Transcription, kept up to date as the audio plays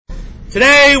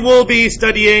Today we'll be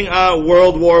studying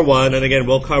World War I, and again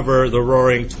we'll cover the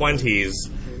Roaring Twenties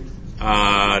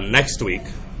next week.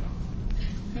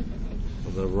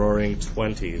 The Roaring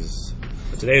Twenties.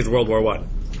 Today is World War I.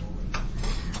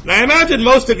 Now I imagine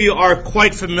most of you are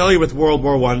quite familiar with World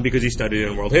War I because you studied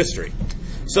in world history.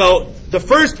 So the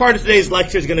first part of today's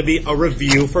lecture is going to be a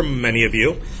review for many of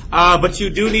you, but you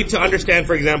do need to understand,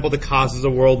 for example, the causes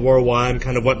of World War I,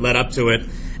 kind of what led up to it.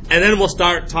 And then we'll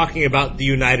start talking about the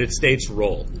United States'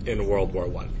 role in World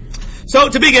War I. So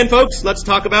to begin, folks, let's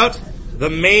talk about the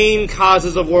main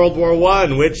causes of World War I,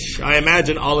 which I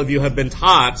imagine all of you have been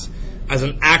taught as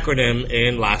an acronym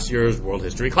in last year's world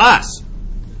history class.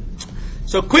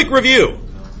 So quick review.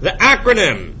 The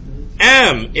acronym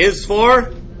M is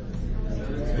for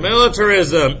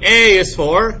militarism. A is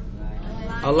for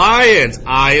alliance.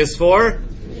 I is for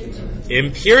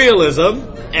imperialism.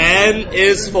 N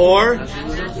is for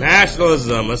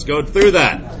nationalism. Let's go through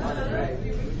that.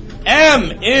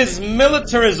 M is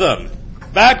militarism.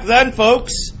 Back then,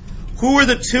 folks, who were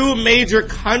the two major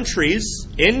countries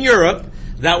in Europe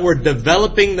that were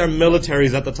developing their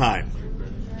militaries at the time?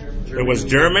 It was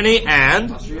Germany and,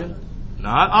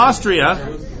 not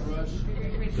Austria,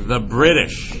 the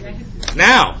British.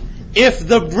 Now, if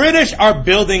the British are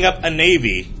building up a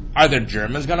navy, are the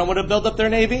Germans going to want to build up their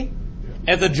navy?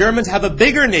 If the Germans have a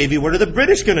bigger navy, what are the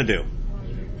British going to do?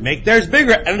 Make theirs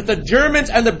bigger. And if the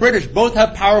Germans and the British both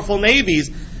have powerful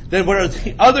navies, then what are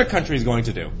the other countries going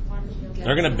to do?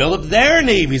 They're going to build up their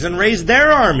navies and raise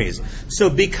their armies.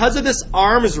 So because of this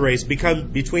arms race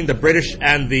between the British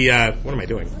and the, and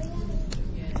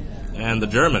the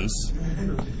Germans,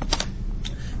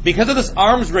 because of this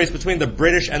arms race between the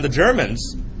British and the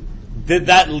Germans, did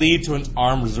that lead to an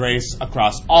arms race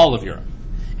across all of Europe?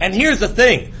 And here's the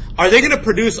thing. Are they going to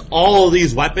produce all of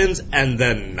these weapons and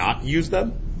then not use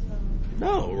them?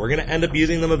 No, we're going to end up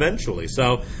using them eventually.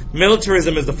 So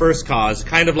militarism is the first cause.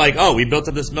 Kind of like, we built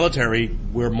up this military,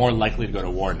 we're more likely to go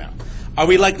to war now. Are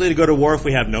we likely to go to war if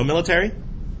we have no military?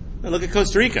 Now look at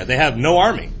Costa Rica. They have no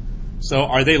army. So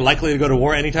are they likely to go to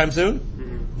war anytime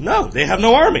soon? No, they have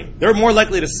no army. They're more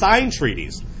likely to sign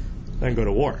treaties than go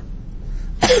to war.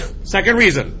 Second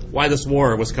reason why this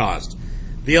war was caused.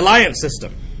 The alliance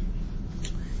system.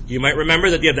 You might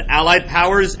remember that you have the Allied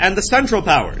powers and the Central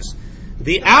powers.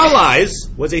 The Allies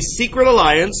was a secret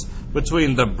alliance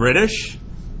between the British,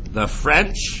 the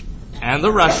French, and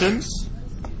the Russians,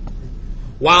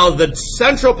 while the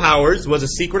Central powers was a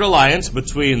secret alliance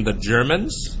between the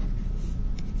Germans,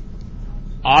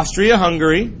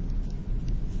 Austria-Hungary,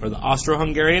 or the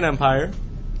Austro-Hungarian Empire,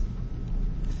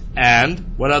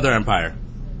 and what other empire?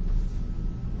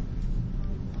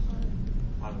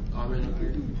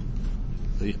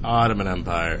 The Ottoman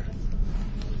Empire.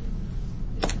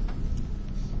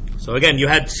 So again, you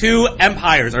had two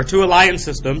empires, or two alliance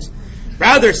systems,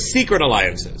 rather secret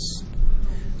alliances.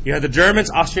 You had the Germans,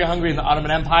 Austria-Hungary, and the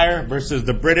Ottoman Empire versus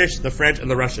the British, the French,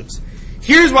 and the Russians.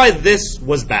 Here's why this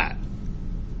was bad.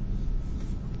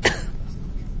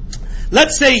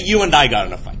 Let's say you and I got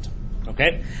in a fight,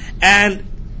 okay? And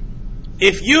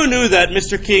if you knew that,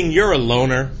 Mr. King, you're a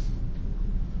loner,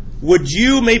 would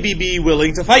you maybe be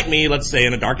willing to fight me, let's say,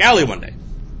 in a dark alley one day?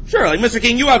 Sure, like, Mr.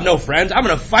 King, you have no friends. I'm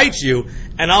going to fight you,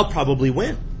 and I'll probably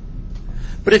win.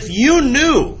 But if you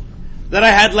knew that I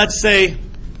had, let's say,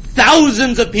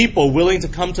 thousands of people willing to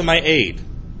come to my aid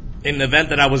in the event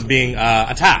that I was being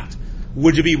attacked,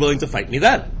 would you be willing to fight me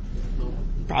then?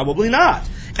 Probably not.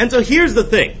 And so here's the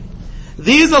thing.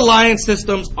 These alliance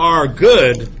systems are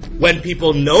good when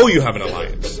people know you have an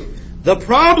alliance. The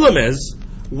problem is,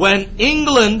 when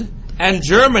England and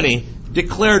Germany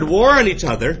declared war on each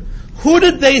other, who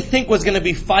did they think was going to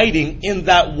be fighting in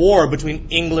that war between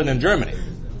England and Germany?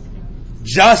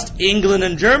 Just England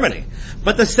and Germany.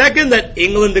 But the second that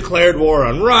England declared war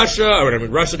on Russia, or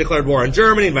Russia declared war on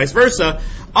Germany, and vice versa,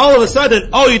 all of a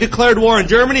sudden, you declared war on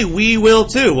Germany, we will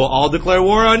too. We'll all declare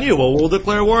war on you. Well, we'll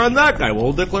declare war on that guy.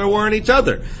 We'll declare war on each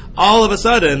other. All of a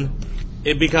sudden,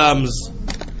 it becomes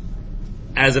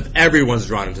as if everyone's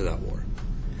drawn into that war.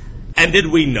 And did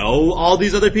we know all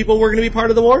these other people were going to be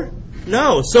part of the war?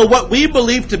 No. So what we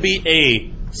believed to be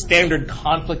a standard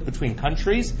conflict between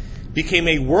countries became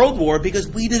a world war because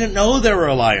we didn't know there were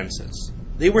alliances.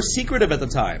 They were secretive at the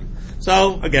time.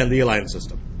 So, again, the alliance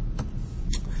system.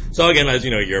 So, again, as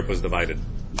you know, Europe was divided.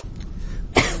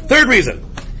 Third reason,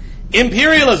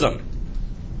 imperialism.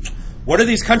 What are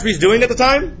these countries doing at the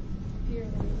time?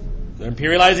 They're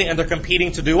imperializing, and they're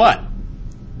competing to do what?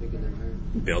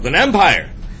 Build an empire.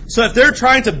 So if they're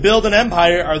trying to build an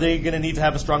empire, are they going to need to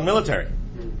have a strong military?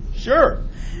 Sure.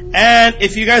 And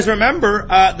if you guys remember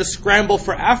the scramble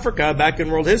for Africa back in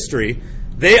world history,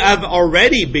 They have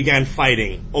already began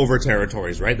fighting over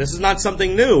territories, right? This is not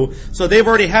something new. So they've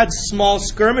already had small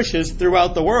skirmishes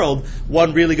throughout the world.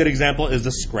 One really good example is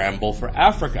the scramble for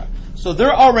Africa. So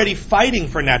they're already fighting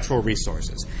for natural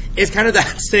resources. It's kind of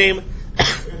that same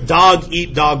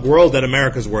dog-eat-dog world that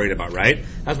America's worried about, right?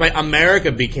 That's why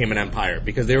America became an empire,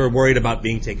 because they were worried about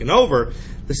being taken over.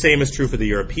 The same is true for the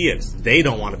Europeans. They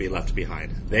don't want to be left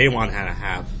behind. They want to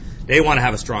have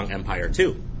a strong empire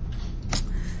too.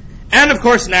 And of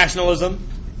course, nationalism.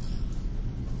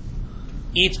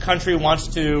 Each country wants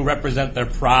to represent their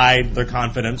pride, their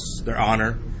confidence, their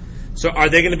honor. So are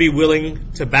they going to be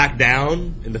willing to back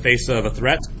down in the face of a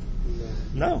threat?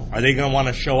 No. Are they going to want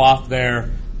to show off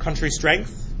their country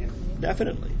strength?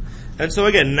 Definitely. And so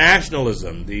again,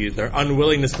 nationalism, their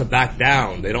unwillingness to back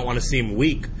down, they don't want to seem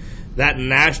weak. That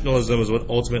nationalism is what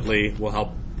ultimately will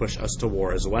help push us to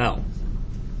war as well.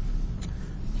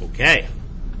 Okay.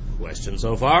 Questions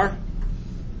so far?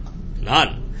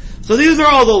 None. So these are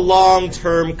all the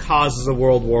long-term causes of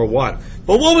World War I.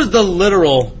 But what was the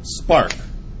literal spark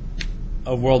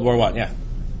of World War I? Yeah.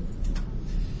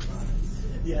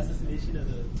 The assassination of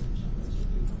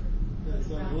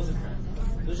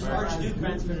the Archduke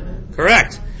Franz Ferdinand.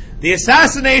 Correct. The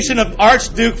assassination of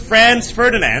Archduke Franz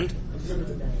Ferdinand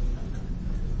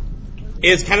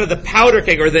is kind of the powder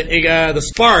keg, or the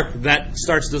spark that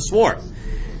starts this war.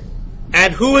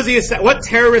 And who was what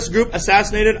terrorist group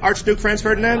assassinated Archduke Franz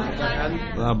Ferdinand?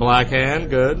 The Black Hand.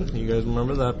 Good. You guys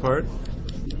remember that part?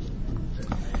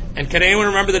 And can anyone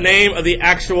remember the name of the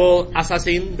actual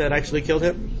assassin that actually killed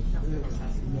him?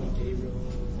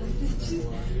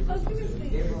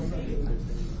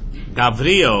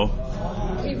 Gavrilo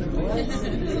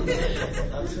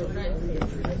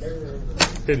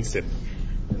Princip.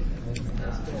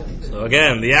 So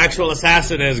again, the actual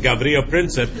assassin is Gavrilo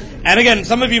Princip. And again,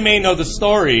 some of you may know the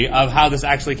story of how this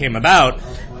actually came about.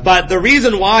 But the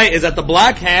reason why is that the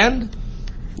Black Hand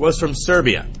was from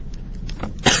Serbia.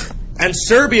 And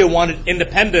Serbia wanted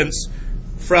independence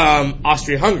from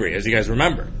Austria-Hungary, as you guys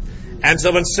remember. And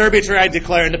so when Serbia tried to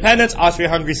declare independence,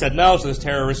 Austria-Hungary said no, so this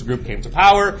terrorist group came to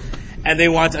power, and they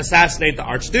wanted to assassinate the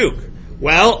Archduke.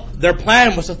 Well, their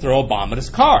plan was to throw a bomb at his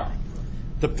car.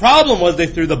 The problem was they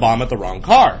threw the bomb at the wrong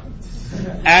car.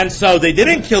 And so they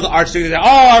didn't kill the Archduke. They said,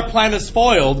 our plan is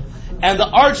spoiled. And the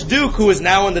Archduke, who is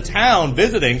now in the town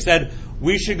visiting, said,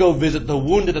 we should go visit the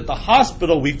wounded at the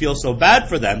hospital. We feel so bad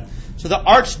for them. So the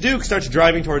Archduke starts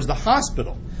driving towards the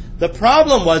hospital. The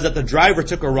problem was that the driver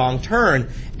took a wrong turn,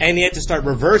 and he had to start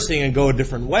reversing and go a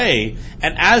different way.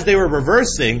 And as they were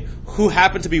reversing, who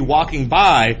happened to be walking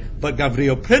by but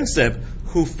Gavrilo Princip,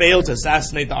 who failed to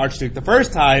assassinate the Archduke the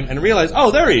first time and realized,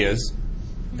 there he is.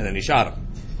 And then he shot him.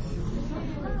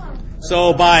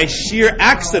 So by sheer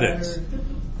accident,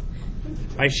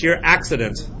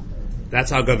 that's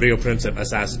how Gavrilo Princip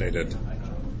assassinated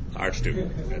the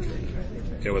Archduke.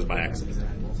 It was by accident.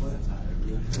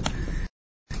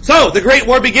 So, the Great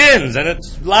War begins, and it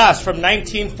lasts from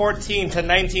 1914 to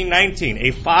 1919,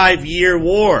 a 5-year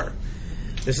war.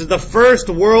 This is the first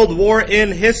world war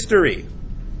in history.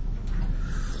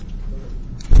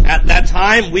 At that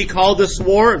time, we called this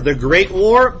war the Great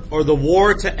War, or the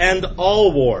War to End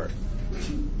All War.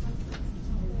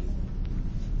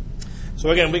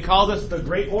 So again, we call this the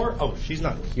Great War. Oh, she's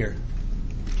not here.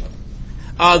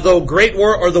 The Great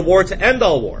War, or the War to End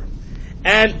All War.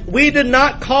 And we did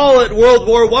not call it World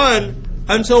War I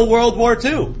until World War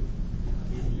II.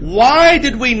 Why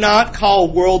did we not call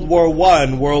World War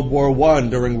I World War I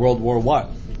during World War I?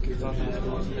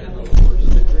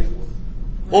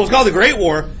 Well, it was called the Great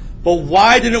War, but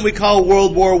why didn't we call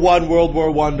World War I World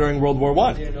War I during World War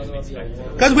I?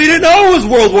 Because we didn't know it was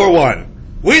World War I.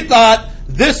 We thought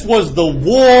this was the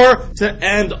war to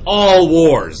end all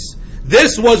wars.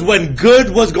 This was when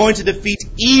good was going to defeat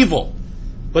evil.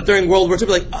 But during World War II,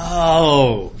 we're like,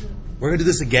 we're going to do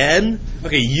this again?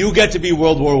 Okay, you get to be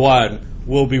World War I,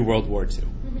 we'll be World War II.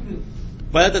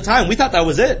 But at the time, we thought that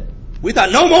was it. We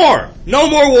thought, no more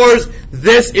wars.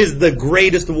 This is the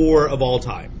greatest war of all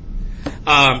time.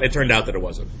 It turned out that it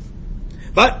wasn't.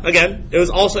 But, again, it was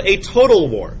also a total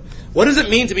war. What does it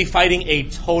mean to be fighting a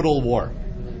total war?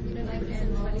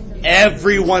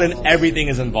 Everyone and everything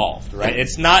is involved, right?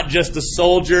 It's not just the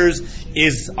soldiers,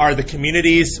 are the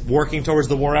communities working towards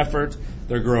the war effort.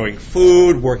 They're growing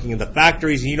food, working in the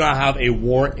factories, and you don't have a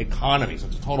war economy. So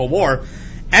it's a total war.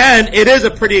 And it is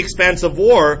a pretty expansive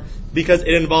war because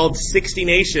it involved 60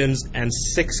 nations and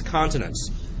 6 continents.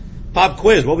 Pop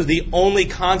quiz, what was the only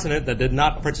continent that did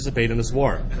not participate in this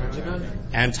war?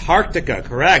 Antarctica,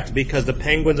 correct, because the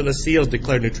penguins and the seals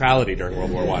declared neutrality during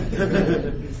World War I.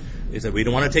 They said we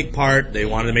don't want to take part. They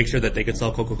wanted to make sure that they could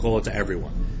sell Coca-Cola to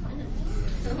everyone.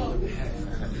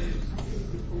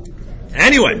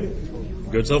 Anyway,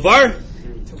 good so far?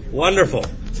 Wonderful.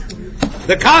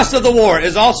 The cost of the war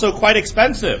is also quite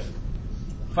expensive.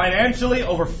 Financially,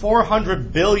 over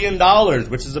 $400 billion,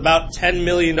 which is about $10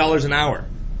 million an hour.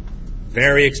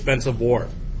 Very expensive war.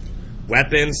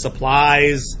 Weapons,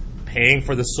 supplies, paying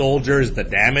for the soldiers, the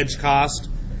damage cost.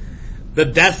 The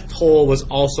death toll was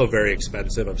also very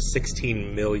expensive, of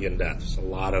 16 million deaths. A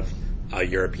lot of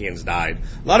Europeans died.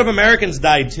 A lot of Americans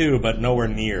died too, but nowhere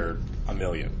near a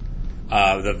million.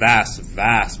 The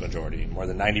vast majority, more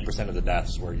than 90% of the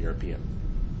deaths were European.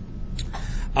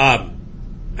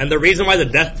 And the reason why the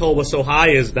death toll was so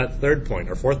high is that third point,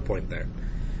 or fourth point there.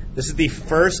 This is the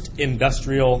first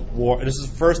industrial war. This is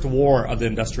the first war of the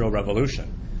Industrial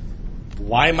Revolution.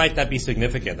 Why might that be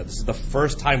significant? That this is the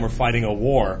first time we're fighting a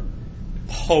war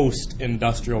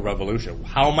post-Industrial Revolution.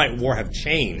 How might war have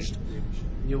changed?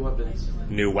 New weapons.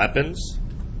 New weapons?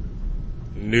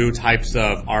 New types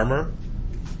of armor?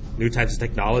 New types of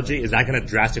technology? Is that going to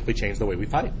drastically change the way we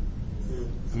fight?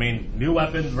 I mean, new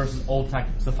weapons versus old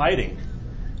tactics of fighting.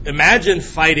 Imagine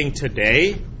fighting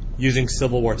today using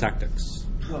Civil War tactics.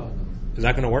 Is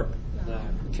that going to work? No.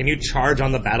 Can you charge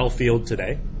on the battlefield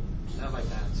today? Not like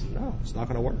that. No, it's not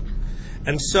going to work.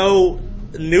 And so,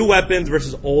 new weapons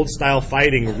versus old style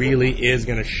fighting really is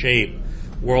going to shape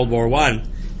World War I.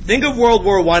 Think of World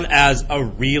War I as a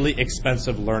really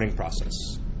expensive learning process.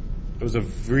 It was a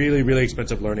really, really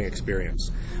expensive learning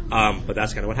experience. But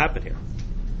that's kind of what happened here.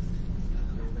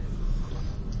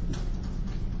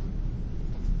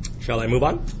 Shall I move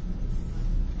on?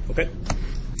 Okay.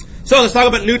 So let's talk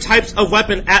about new types of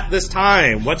weapon at this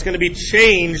time. What's going to be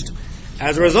changed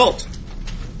as a result?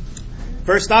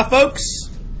 First off, folks,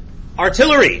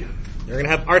 artillery. You're going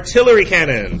to have artillery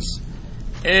cannons.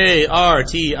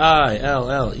 Artillery.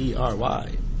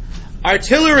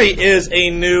 Artillery is a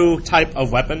new type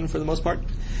of weapon for the most part.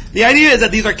 The idea is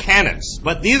that these are cannons,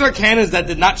 but these are cannons that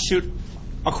did not shoot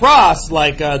across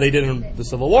like they did in the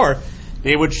Civil War.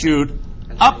 They would shoot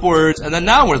upwards and then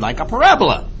downward like a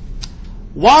parabola.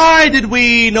 Why were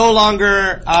we no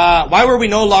longer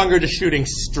just shooting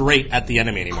straight at the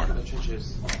enemy anymore?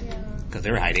 Because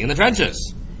they were hiding in the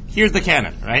trenches. Here's the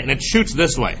cannon, right? And it shoots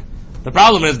this way. The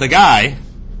problem is the guy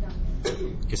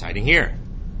is hiding here.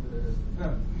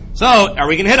 So, are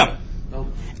we going to hit him? Nope.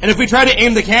 And if we try to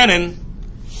aim the cannon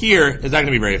here, is that going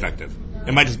to be very effective?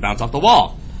 It might just bounce off the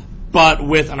wall. But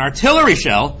with an artillery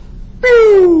shell,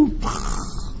 pew!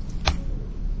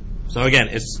 So again,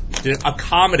 it's to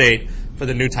accommodate for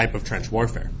the new type of trench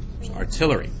warfare. So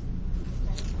artillery.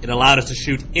 It allowed us to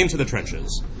shoot into the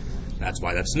trenches. That's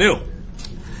why that's new.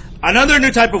 Another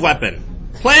new type of weapon.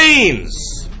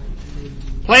 Planes.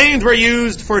 Planes were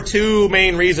used for two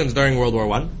main reasons during World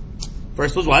War I.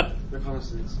 First was what?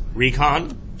 Reconnaissance.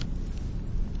 Recon.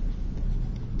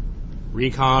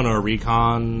 Recon or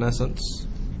reconnaissance.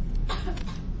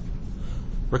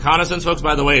 Reconnaissance, folks,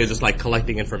 by the way, is just like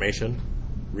collecting information.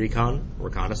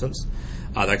 Reconnaissance.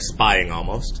 Like spying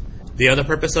almost. The other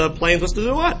purpose of planes was to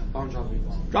do what? Bomb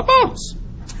dropping. Drop bombs.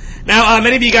 Now,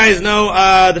 many of you guys know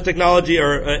the technology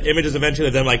or images eventually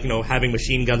of them, like, having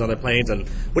machine guns on their planes. And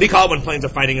what do you call it when planes are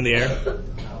fighting in the air?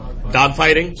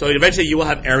 Dogfighting. So eventually you will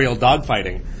have aerial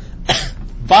dogfighting.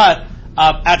 But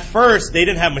at first, they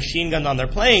didn't have machine guns on their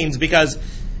planes because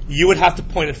you would have to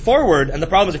point it forward. And the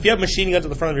problem is if you have machine guns at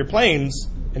the front of your planes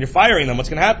and you're firing them, what's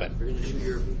going to happen?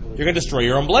 You're going to destroy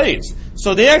your own blades.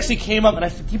 So they actually came up, and I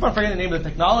keep on forgetting the name of the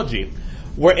technology,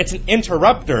 where it's an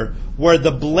interrupter where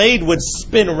the blade would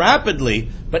spin rapidly,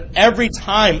 but every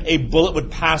time a bullet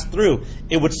would pass through,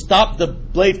 it would stop the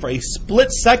blade for a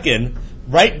split second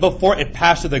right before it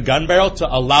passed through the gun barrel to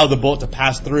allow the bullet to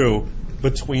pass through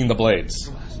between the blades.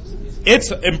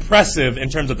 It's impressive in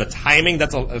terms of the timing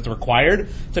that's required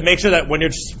to make sure that when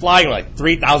you're just flying like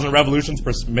 3,000 revolutions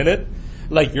per minute,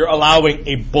 like you're allowing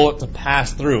a bullet to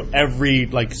pass through every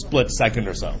like split second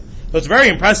or so. So it's very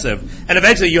impressive. And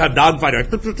eventually you have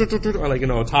dogfighter or like,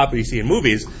 a top you see in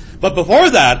movies. But before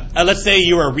that, let's say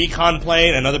you were a recon plane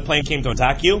and another plane came to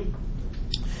attack you.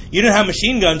 You didn't have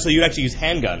machine guns, so you'd actually use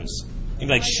handguns. You'd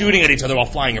be like shooting at each other while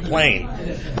flying your plane.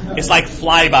 It's like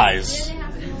flybys.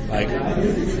 Like,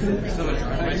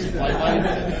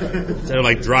 instead of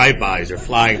like drive-bys, you're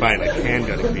flying by and like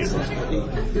handgunning people.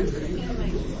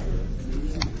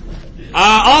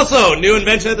 Also, new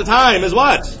invention at the time is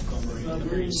what?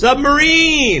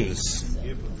 Submarines.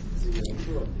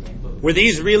 Were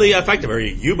these really effective? Or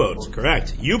U-boats,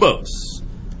 correct. U-boats.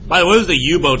 By the way, what does the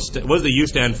U-boat what does the U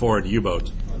stand for in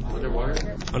U-boat?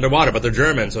 Underwater. Underwater, but they're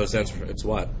German, so it stands for, it's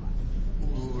what?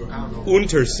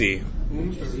 Untersee.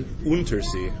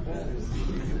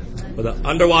 But the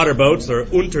underwater boats, or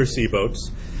Untersee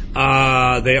boats,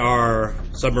 they are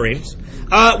submarines.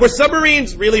 Were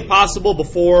submarines really possible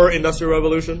before Industrial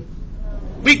Revolution?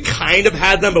 We kind of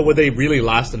had them, but would they really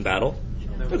last in battle?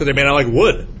 Because they're made out of like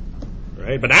wood,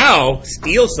 right? But now,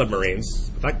 steel submarines,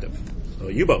 effective. So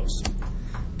U-boats.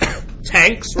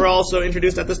 Tanks were also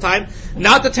introduced at this time.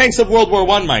 Not the tanks of World War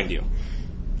I, mind you.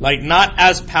 Like, not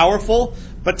as powerful,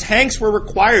 but tanks were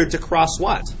required to cross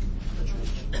what?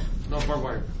 No, barbed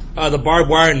wire. The barbed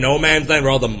wire, no man's land,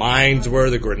 where all the mines were,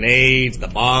 the grenades, the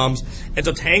bombs. And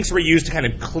so tanks were used to kind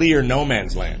of clear no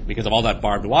man's land because of all that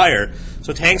barbed wire.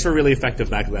 So tanks were really effective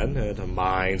back then. To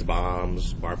mines,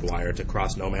 bombs, barbed wire to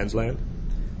cross no man's land.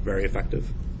 Very effective.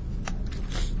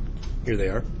 Here they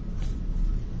are.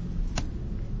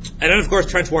 And then, of course,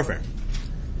 trench warfare.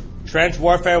 Trench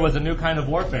warfare was a new kind of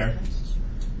warfare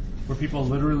where people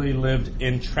literally lived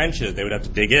in trenches. They would have to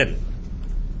dig in.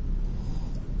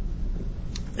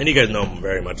 And you guys know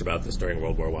very much about this during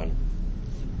World War I.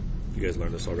 You guys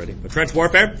learned this already. But trench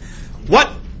warfare,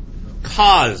 what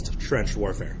caused trench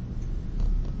warfare?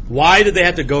 Why did they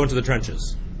have to go into the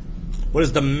trenches? What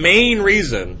is the main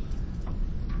reason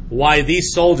why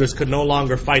these soldiers could no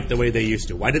longer fight the way they used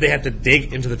to? Why did they have to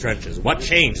dig into the trenches? What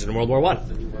changed in World War I?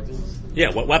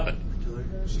 Yeah, what weapon?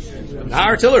 Not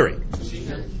artillery.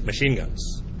 Machine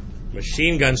guns.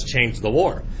 Machine guns changed the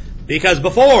war. Because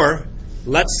before,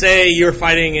 let's say you're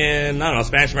fighting in, I don't know,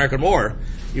 Spanish-American War,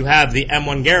 you have the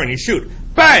M1 Garand, you shoot,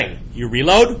 bang! You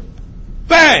reload,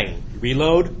 bang! You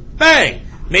reload, bang!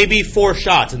 Maybe 4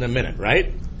 shots in a minute,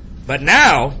 right? But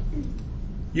now,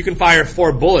 you can fire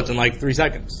 4 bullets in like 3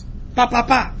 seconds. Pa, pa,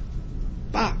 pa.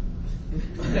 Pa.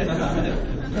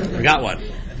 I got one.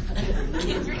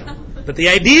 But the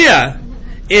idea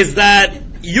is that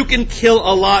you can kill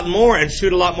a lot more and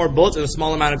shoot a lot more bullets in a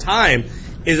small amount of time.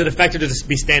 Is it effective to just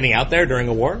be standing out there during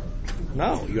a war?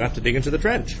 No, you have to dig into the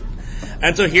trench.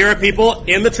 And so here are people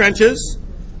in the trenches.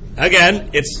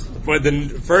 Again, it's for the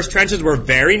first trenches were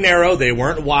very narrow. They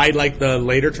weren't wide like the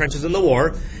later trenches in the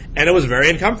war. And it was very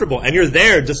uncomfortable. And you're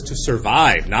there just to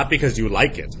survive, not because you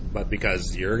like it, but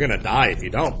because you're going to die if you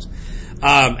don't.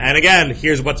 And again,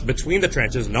 here's what's between the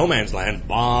trenches, no man's land,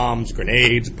 bombs,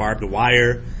 grenades, barbed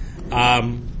wire.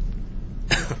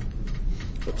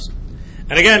 Oops.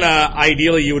 And again,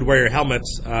 ideally you would wear your helmet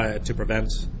to prevent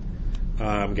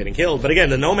getting killed. But again,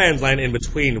 the no man's land in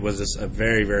between was just a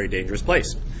very, very dangerous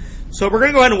place. So we're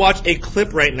going to go ahead and watch a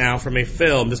clip right now from a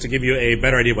film just to give you a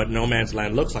better idea of what no man's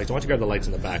land looks like. So I want you to grab the lights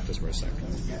in the back just for a second.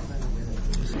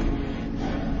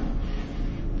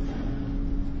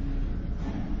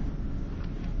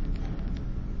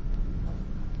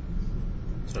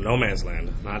 So no man's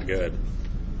land, not good.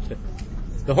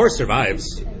 The horse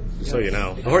survives, so you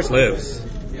know. The horse lives.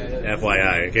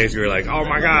 FYI, in case you were like, oh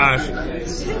my gosh.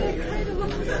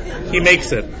 He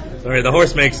makes it. Sorry, the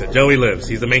horse makes it. Joey lives.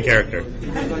 He's the main character. He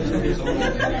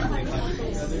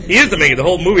is the main. The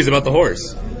whole movie's about the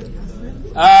horse.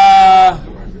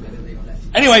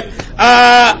 Anyway,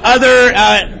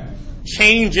 other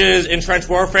changes in trench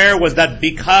warfare was that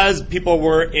because people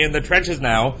were in the trenches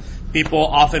now, people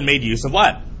often made use of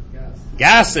what?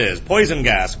 Gases, poison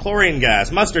gas, chlorine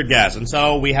gas, mustard gas. And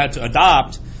so we had to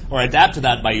adapt to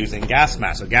that by using gas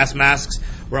masks. So gas masks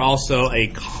were also a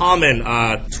common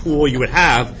tool you would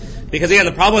have. Because again,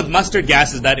 the problem with mustard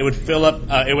gas is that it would fill up,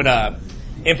 it would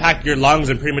impact your lungs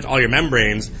and pretty much all your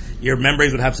membranes. Your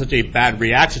membranes would have such a bad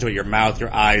reaction to it, your mouth,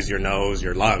 your eyes, your nose,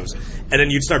 your lungs. And then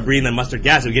you'd start breathing the mustard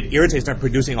gas. It would get irritated, start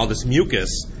producing all this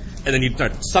mucus. And then you'd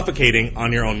start suffocating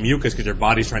on your own mucus because your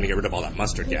body's trying to get rid of all that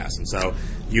mustard gas. And so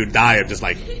you'd die of just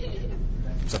like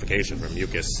suffocation from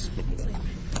mucus.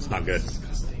 It's not good.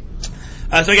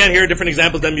 So again, here are different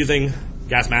examples of them using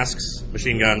gas masks,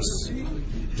 machine guns,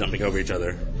 jumping over each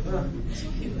other.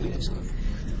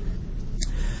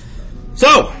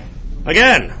 So,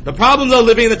 again, the problem though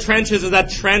living in the trenches is that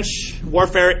trench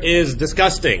warfare is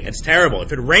disgusting. It's terrible.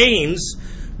 If it rains,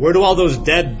 where do all those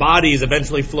dead bodies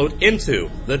eventually float into?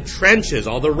 The trenches,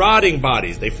 all the rotting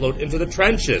bodies, they float into the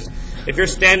trenches. If you're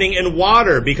standing in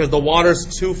water because the water's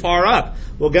too far up,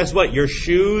 well, guess what? Your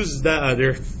shoes,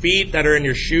 their feet that are in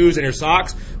your shoes and your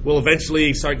socks will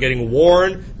eventually start getting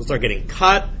worn. They'll start getting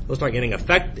cut. They'll start getting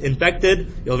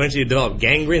infected. You'll eventually develop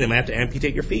gangrene. They might have to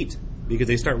amputate your feet because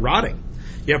they start rotting.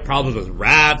 You have problems with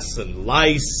rats and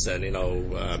lice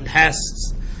and,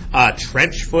 pests.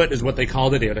 Trench foot is what they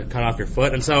called it. You had to cut off your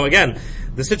foot. And so, again,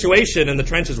 the situation in the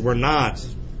trenches were not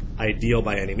ideal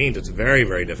by any means. It's very,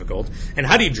 very difficult. And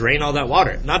how do you drain all that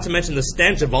water? Not to mention the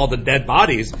stench of all the dead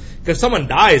bodies. Because if someone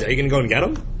dies, are you going to go and get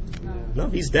him? No,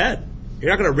 he's dead. You're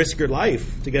not going to risk your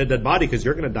life to get a dead body because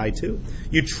you're going to die too.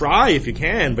 You try if you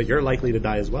can, but you're likely to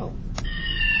die as well.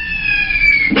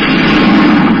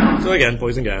 So again,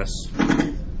 poison gas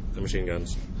and machine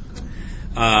guns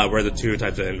were the two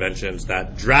types of inventions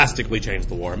that drastically changed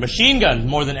the war. Machine guns,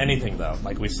 more than anything, though,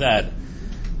 like we said,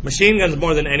 machine guns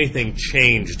more than anything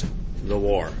changed the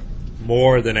war,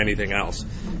 more than anything else,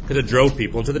 because it drove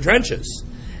people into the trenches.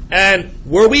 And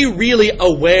were we really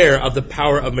aware of the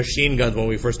power of machine guns when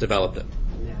we first developed it?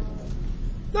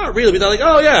 Not really. We thought like,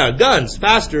 oh yeah, guns,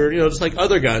 faster, just like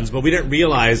other guns, but we didn't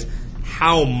realize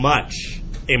how much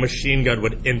a machine gun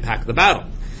would impact the battle.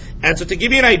 And so to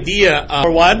give you an idea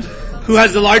of one, who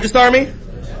has the largest army?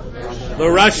 The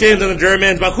Russians and the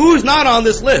Germans, but who's not on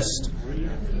this list?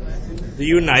 The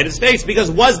United States,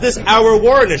 because was this our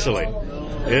war initially?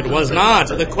 It was not.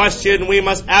 The question we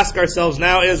must ask ourselves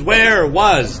now is, where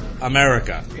was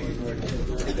America?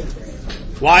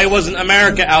 Why wasn't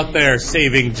America out there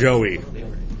saving Joey?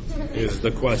 Is the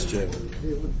question.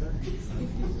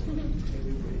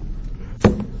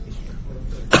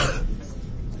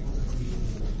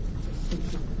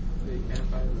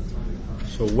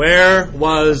 So where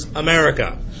was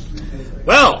America?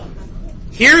 Well,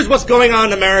 here's what's going on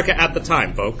in America at the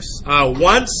time, folks.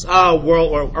 Around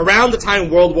the time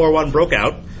World War I broke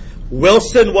out,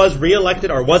 Wilson was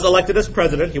elected as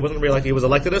president. He wasn't reelected, he was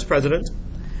elected as president.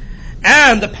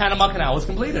 And the Panama Canal was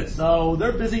completed. So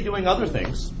they're busy doing other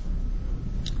things.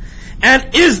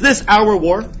 And is this our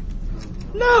war?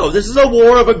 No, this is a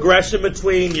war of aggression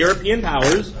between European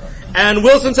powers. And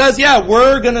Wilson says, yeah,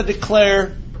 we're going to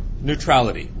declare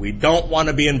neutrality. We don't want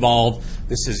to be involved.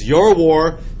 This is your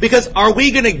war. Because are we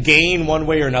going to gain one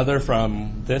way or another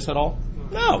from this at all?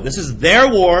 No, this is their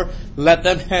war. Let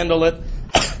them handle it.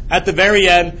 At the very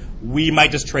end, we might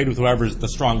just trade with whoever's the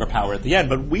stronger power at the end,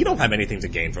 but we don't have anything to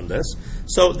gain from this.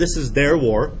 So this is their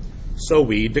war, so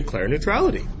we declare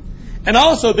neutrality. And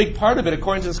also a big part of it,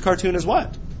 according to this cartoon, is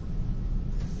what?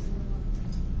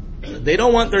 They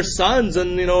don't want their sons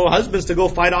and husbands to go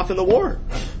fight off in the war.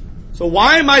 So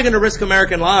why am I going to risk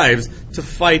American lives to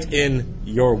fight in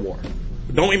your war?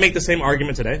 Don't we make the same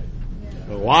argument today?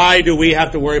 Why do we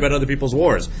have to worry about other people's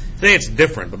wars? Today it's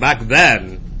different, but back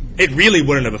then it really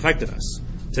wouldn't have affected us.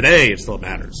 Today it still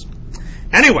matters.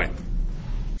 Anyway,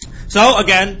 so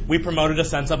again, we promoted a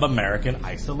sense of American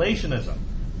isolationism.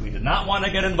 We did not want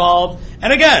to get involved.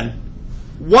 And again,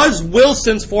 was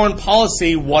Wilson's foreign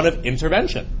policy one of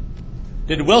intervention?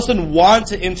 Did Wilson want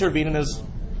to intervene in his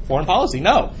foreign policy?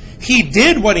 No. He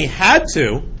did when he had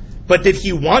to, but did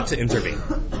he want to intervene?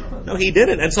 No, he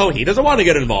didn't. And so he doesn't want to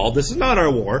get involved. This is not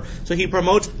our war. So he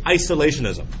promotes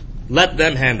isolationism. Let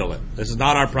them handle it. This is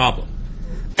not our problem.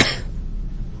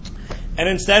 And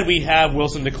instead we have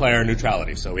Wilson declare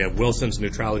neutrality. So we have Wilson's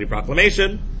neutrality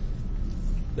proclamation.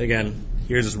 Again,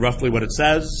 here's just roughly what it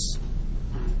says.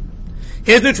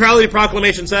 His neutrality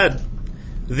proclamation said,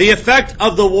 "The effect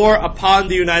of the war upon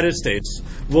the United States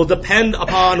will depend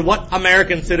upon what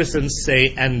American citizens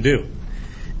say and do.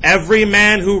 Every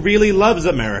man who really loves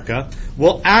America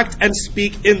will act and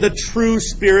speak in the true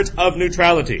spirit of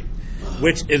neutrality,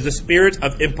 which is the spirit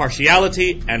of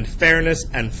impartiality and fairness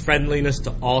and friendliness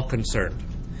to all concerned.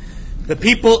 The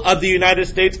people of the United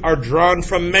States are drawn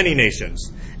from many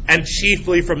nations, and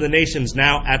chiefly from the nations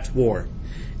now at war.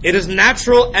 It is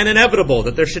natural and inevitable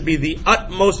that there should be the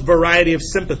utmost variety of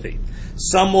sympathy.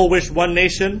 Some will wish one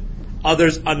nation,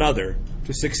 others another,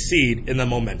 to succeed in the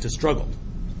momentous struggle."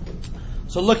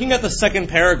 So looking at the second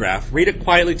paragraph, read it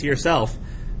quietly to yourself.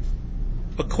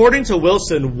 According to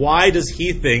Wilson, why does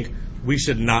he think we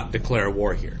should not declare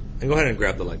war here? And go ahead and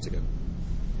grab the lights again.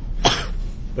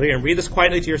 But again, read this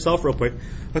quietly to yourself real quick.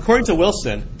 According to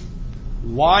Wilson,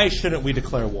 why shouldn't we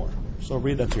declare war? So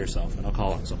read that to yourself, and I'll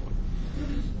call on someone.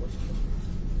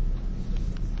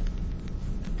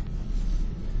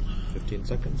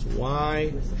 Seconds.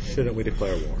 Why shouldn't we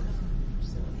declare war?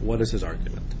 What is his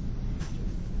argument?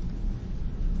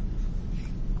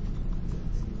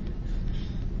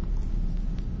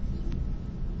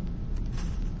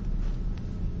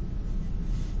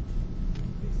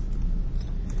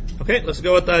 Okay, let's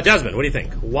go with Jasmine. What do you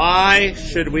think? Why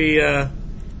should we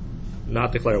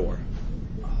not declare war?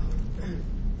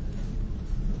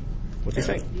 What do you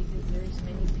think?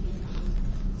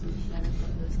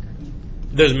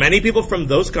 There's many people from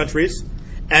those countries,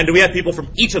 and do we have people from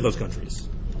each of those countries?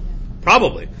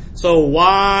 Probably. So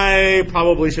why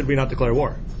probably should we not declare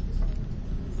war?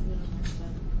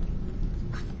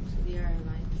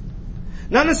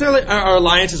 Not necessarily our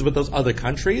alliances with those other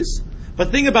countries,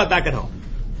 but think about back at home.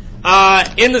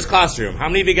 In this classroom, how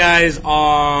many of you guys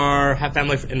have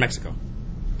family in Mexico?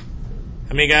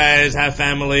 How many guys have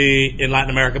family in Latin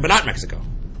America but not Mexico?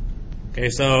 Okay,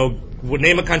 so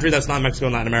name a country that's not Mexico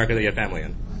and Latin America that you have family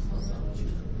in.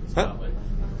 Huh?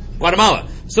 Guatemala.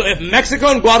 So if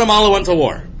Mexico and Guatemala went to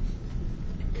war,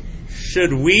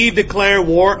 should we declare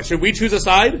war? Should we choose a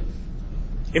side?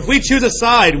 If we choose a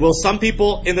side, will some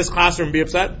people in this classroom be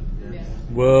upset? Yes.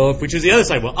 Well, if we choose the other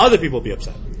side, will other people be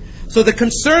upset? So the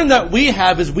concern that we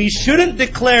have is we shouldn't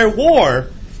declare war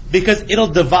because it'll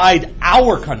divide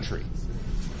our country.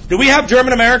 Do we have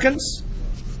German Americans?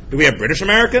 Do we have British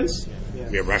Americans? Do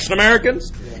we have Russian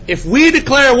Americans? If we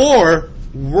declare war,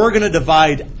 we're going to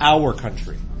divide our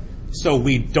country. So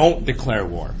we don't declare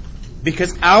war.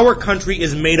 Because our country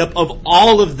is made up of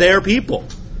all of their people.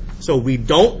 So we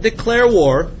don't declare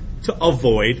war to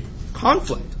avoid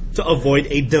conflict, to avoid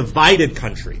a divided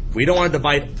country. We don't want to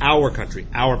divide our country,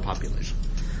 our population.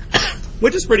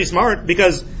 Which is pretty smart,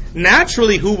 because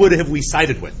naturally, who would have we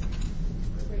sided with?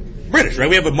 British, right?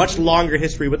 We have a much longer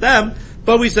history with them,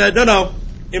 but we said, no,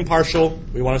 impartial,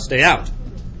 we want to stay out.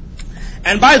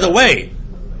 And by the way,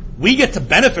 we get to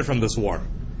benefit from this war.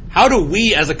 How do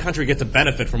we as a country get to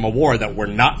benefit from a war that we're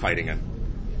not fighting in?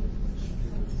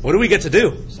 What do we get to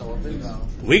do?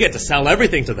 We get to sell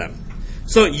everything to them.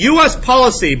 So U.S.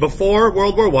 policy before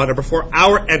World War I, or before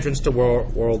our entrance to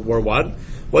World War I,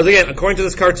 was, again, according to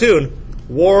this cartoon,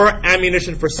 war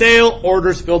ammunition for sale,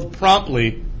 orders filled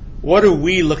promptly. What are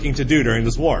we looking to do during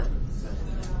this war?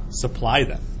 Supply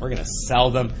them. We're going to sell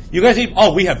them. You guys need,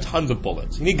 we have tons of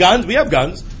bullets. You need guns? We have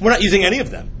guns. We're not using any of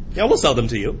them. Yeah, we'll sell them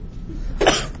to you.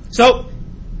 So,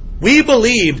 we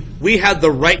believed we had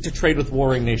the right to trade with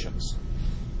warring nations.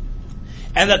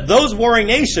 And that those warring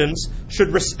nations should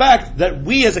respect that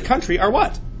we as a country are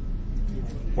what?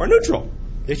 We're neutral.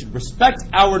 They should respect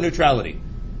our neutrality.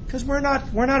 Because we're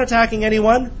not attacking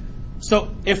anyone.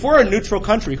 So if we're a neutral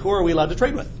country, who are we allowed to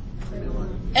trade with?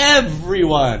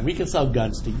 Everyone. We can sell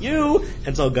guns to you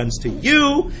and sell guns to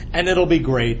you, and it'll be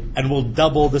great, and we'll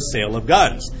double the sale of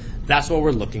guns. That's what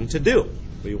we're looking to do.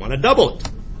 We want to double it.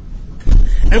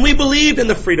 And we believed in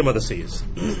the freedom of the seas.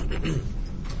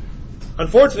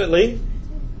 Unfortunately,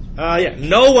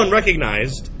 no one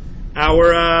recognized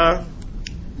our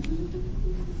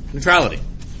neutrality.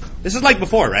 This is like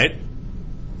before, right?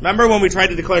 Remember when we tried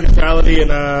to declare neutrality in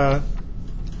the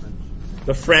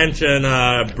French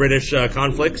and British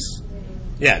conflicts?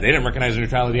 Yeah, they didn't recognize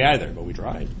neutrality either, but we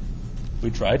tried. We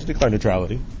tried to declare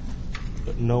neutrality,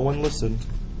 but no one listened.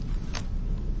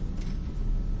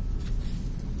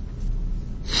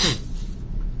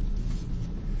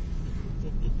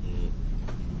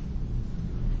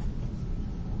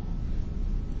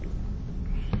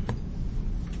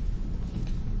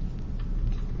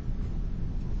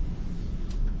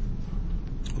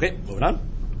 Okay, moving on.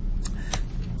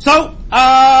 So,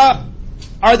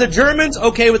 are the Germans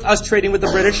okay with us trading with the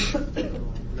British?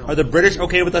 No. Are the British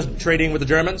okay with us trading with the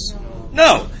Germans?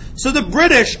 No. So the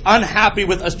British, unhappy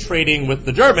with us trading with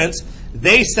the Germans,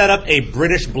 they set up a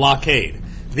British blockade.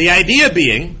 The idea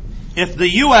being, if the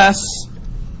U.S.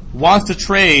 wants to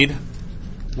trade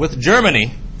with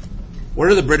Germany, what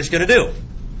are the British going to do?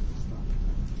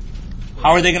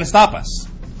 How are they going to stop us?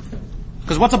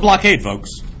 Because what's a blockade, folks?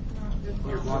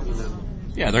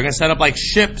 Yeah, they're going to set up like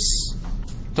ships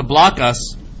to block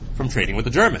us from trading with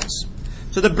the Germans.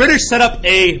 So the British set up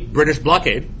a British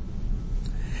blockade,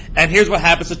 and here's what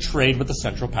happens to trade with the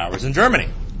Central Powers in Germany.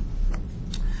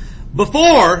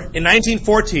 Before, in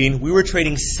 1914, we were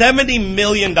trading $70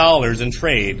 million in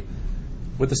trade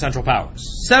with the Central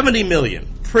Powers. $70 million.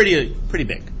 Pretty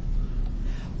big.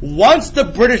 Once the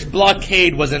British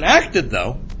blockade was enacted,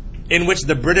 though, in which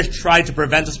the British tried to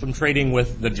prevent us from trading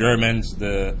with the Germans,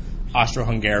 the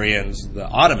Austro-Hungarians, the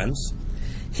Ottomans,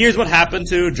 here's what happened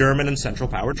to German and Central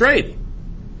Power trade.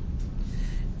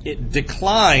 It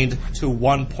declined to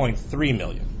 1.3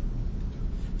 million.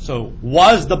 So,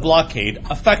 was the blockade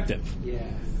effective? Yeah.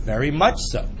 Very much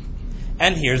so.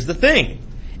 And here's the thing.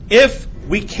 If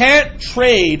we can't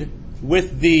trade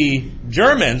with the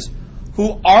Germans,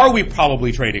 who are we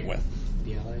probably trading with?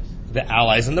 The Allies. The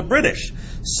Allies and the British.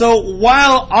 So,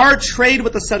 while our trade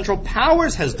with the Central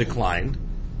Powers has declined,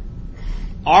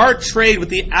 our trade with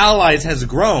the Allies has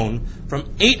grown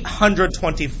from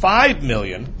 825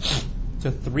 million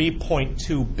to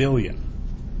 3.2 billion.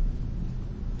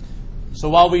 So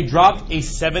while we dropped a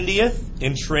 70th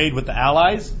in trade with the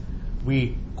Allies,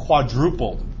 we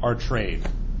quadrupled our trade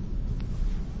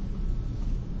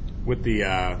with the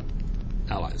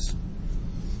Allies.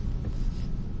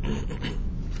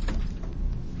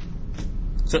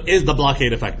 So is the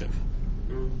blockade effective?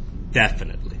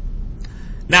 Definitely.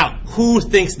 Now, who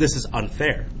thinks this is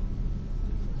unfair?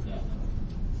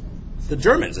 the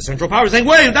Germans, the Central Powers, saying,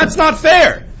 wait, that's not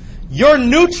fair. You're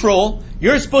neutral.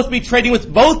 You're supposed to be trading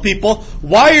with both people.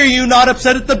 Why are you not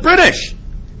upset at the British?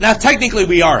 Now, technically,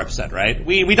 we are upset, right?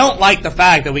 We don't like the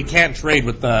fact that we can't trade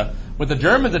with the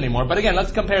Germans anymore. But again,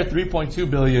 let's compare 3.2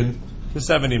 billion to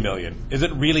 70 million. Is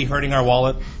it really hurting our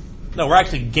wallet? No, we're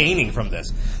actually gaining from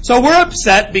this. So we're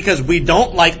upset because we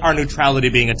don't like our neutrality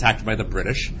being attacked by the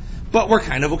British, but we're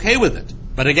kind of okay with it.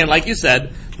 But again, like you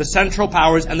said, the Central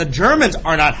Powers and the Germans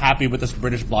are not happy with this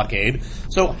British blockade.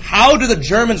 So how do the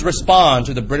Germans respond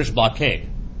to the British blockade?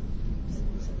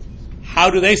 How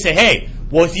do they say, hey,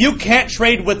 well, if you can't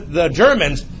trade with the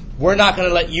Germans, we're not going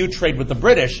to let you trade with the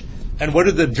British. And what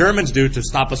do the Germans do to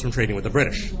stop us from trading with the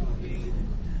British?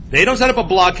 They don't set up a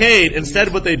blockade.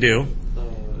 Instead, what they do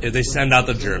is they send out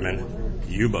the German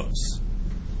U-boats.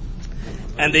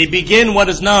 And they begin what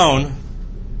is known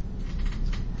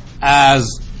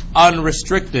as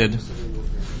unrestricted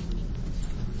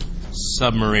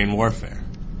submarine warfare.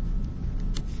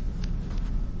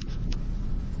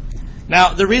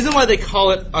 Now, the reason why they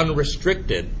call it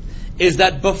unrestricted is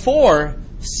that before,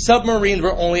 submarines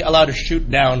were only allowed to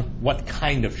shoot down what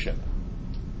kind of ship?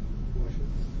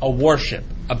 A warship,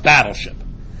 a battleship.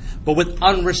 But with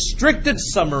unrestricted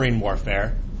submarine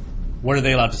warfare, what are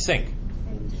they allowed to sink?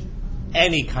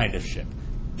 Any kind of ship.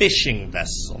 Fishing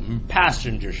vessel,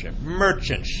 passenger ship,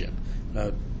 merchant ship,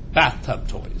 bathtub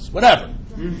toys, whatever.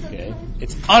 Okay?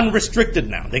 It's unrestricted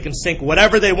now. They can sink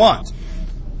whatever they want,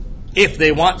 if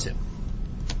they want to.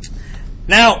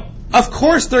 Now, of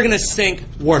course they're going to sink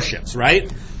warships,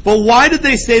 right? But why did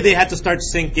they say they had to start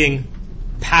sinking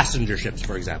passenger ships,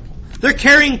 for example? They're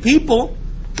carrying people.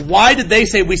 Why did they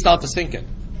say we still have to sink it?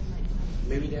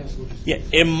 Maybe they have solutions. Yeah,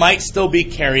 it might still be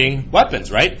carrying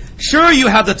weapons, right? Sure, you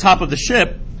have the top of the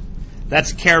ship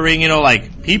that's carrying,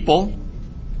 like people.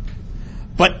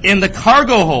 But in the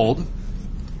cargo hold,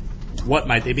 what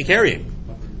might they be carrying?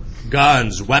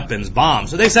 Guns, weapons,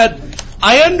 bombs. So they said,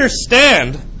 I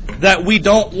understand that we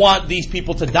don't want these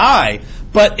people to die,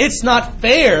 but it's not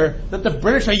fair that the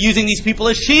British are using these people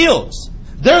as shields.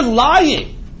 They're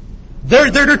lying.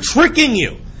 They're tricking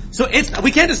you. So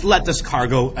we can't just let this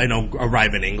cargo,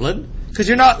 arrive in England, because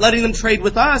you're not letting them trade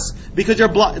with us because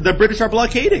the British are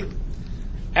blockading.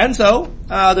 And so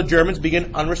the Germans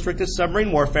begin unrestricted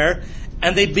submarine warfare,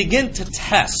 and they begin to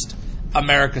test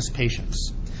America's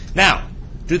patience. Now,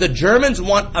 do the Germans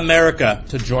want America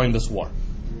to join this war?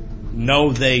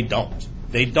 No, they don't.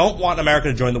 They don't want America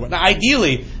to join the war. Now,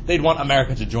 ideally, they'd want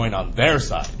America to join on their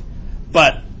side.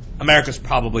 But America's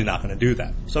probably not going to do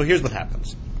that. So here's what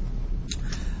happens.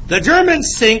 The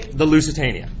Germans sink the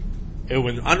Lusitania. It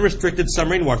was unrestricted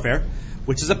submarine warfare,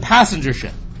 which is a passenger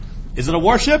ship. Is it a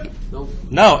warship? No.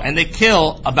 No, and they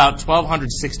kill about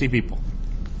 1,260 people.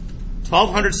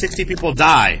 1,260 people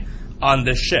die on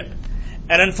this ship.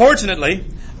 And unfortunately,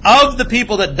 of the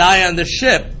people that die on this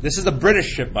ship, this is a British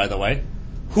ship, by the way,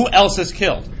 who else is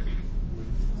killed?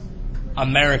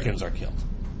 Americans are killed.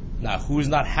 Now, who's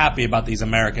not happy about these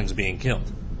Americans being killed?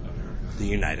 The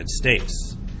United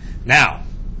States. Now,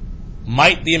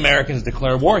 might the Americans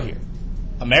declare war here?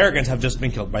 Americans have just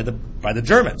been killed by the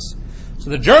Germans. So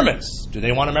the Germans, do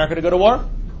they want America to go to war?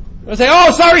 They say,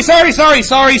 oh, sorry,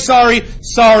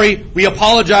 we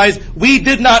apologize. We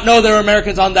did not know there were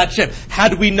Americans on that ship.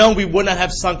 Had we known, we would not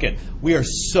have sunk it. We are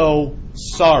so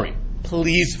sorry.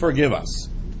 Please forgive us.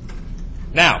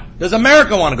 Now, does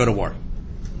America want to go to war?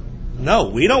 No,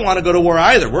 we don't want to go to war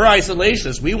either. We're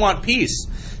isolationists. We want peace.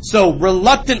 So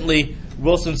reluctantly,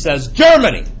 Wilson says,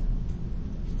 Germany,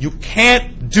 you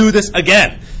can't do this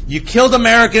again. You killed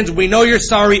Americans. We know you're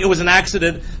sorry. It was an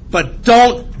accident. But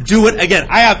don't do it again.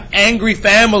 I have angry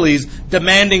families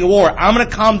demanding war. I'm going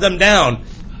to calm them down.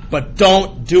 But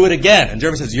don't do it again. And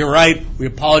Germany says, you're right. We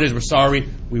apologize. We're sorry.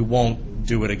 We won't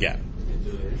do it again.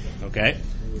 Okay?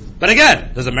 But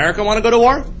again, does America want to go to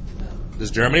war?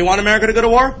 Does Germany want America to go to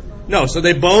war? No. So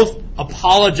they both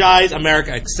apologize.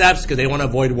 America accepts because they want to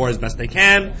avoid war as best they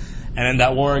can. And in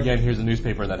that war, again, here's the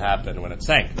newspaper that happened when it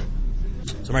sank.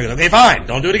 So America goes, okay, fine.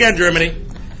 Don't do it again, Germany.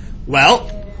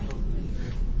 Well,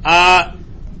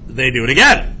 they do it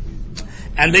again.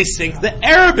 And they sink the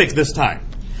Arabic this time.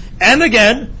 And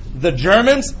again, the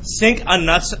Germans sink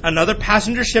another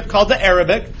passenger ship called the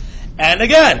Arabic. And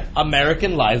again,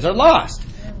 American lives are lost.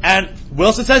 And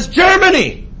Wilson says,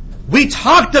 Germany, we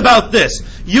talked about this.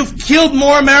 You've killed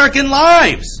more American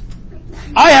lives.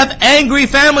 I have angry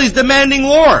families demanding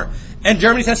war. And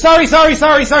Germany says, sorry.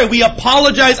 We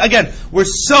apologize again. We're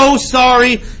so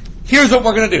sorry. Here's what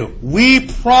we're going to do. We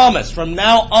promise from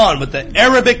now on with the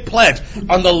Arabic pledge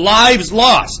on the lives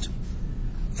lost,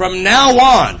 from now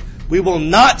on, we will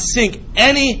not sink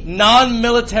any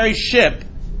non-military ship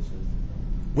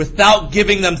without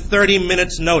giving them 30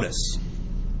 minutes notice.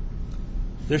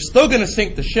 They're still going to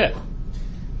sink the ship,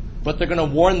 but they're going to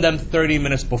warn them 30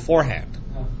 minutes beforehand.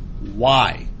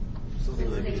 Why?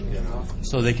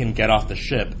 So they can get off the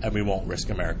ship, and we won't risk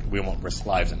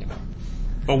lives anymore.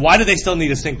 But why do they still need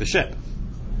to sink the ship?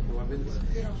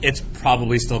 It's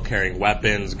probably still carrying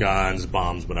weapons, guns,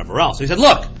 bombs, whatever else. So he said,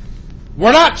 look,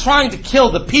 we're not trying to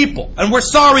kill the people, and we're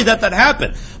sorry that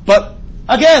happened. But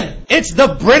again, it's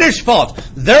the British fault.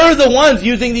 They're the ones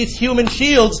using these human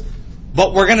shields,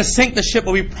 but we're going to sink the ship,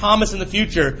 but we promise in the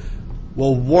future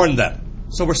we'll warn them.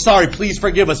 So we're sorry. Please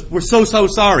forgive us. We're so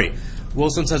sorry.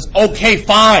 Wilson says, okay,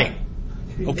 fine.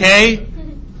 Okay?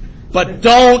 But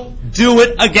don't do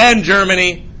it again,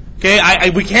 Germany. Okay?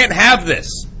 We can't have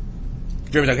this.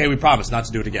 Germany's like, okay, we promise not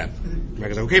to do it again.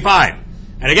 America's like, okay, fine.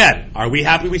 And again, are we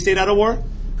happy we stayed out of war?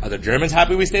 Are the Germans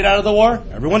happy we stayed out of the war?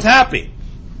 Everyone's happy.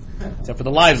 Except for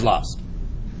the lives lost.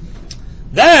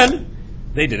 Then,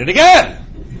 they did it again.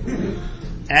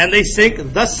 And they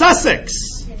sink the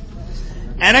Sussex.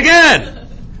 And again,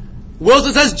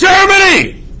 Wilson says,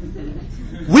 Germany!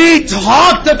 We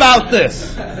talked about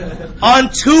this on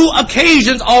 2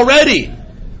 occasions already.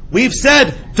 We've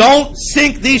said, don't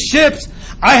sink these ships.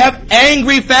 I have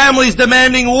angry families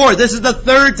demanding war. This is the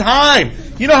 3rd time.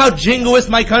 You know how jingoist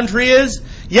my country is?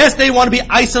 Yes, they want to be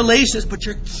isolationist, but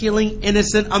you're killing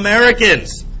innocent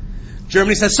Americans.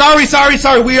 Germany says, sorry.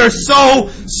 We are so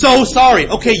sorry.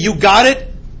 Okay, you got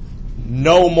it?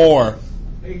 No more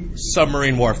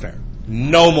submarine warfare.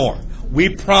 No more.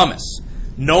 We promise.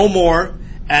 No more.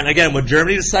 And again, what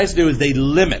Germany decides to do is they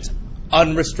limit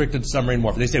unrestricted submarine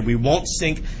warfare. They say, we won't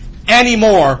sink any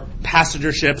more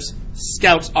passenger ships.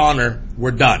 Scouts honor,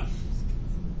 we're done.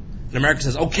 And America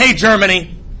says, okay,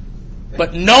 Germany,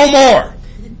 but no more.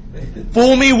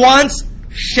 Fool me once,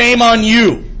 shame on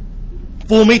you.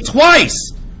 Fool me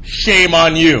twice, shame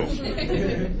on you.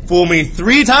 Fool me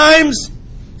 3 times,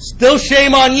 still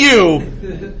shame on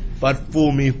you. But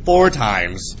fool me 4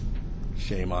 times,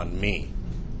 shame on me.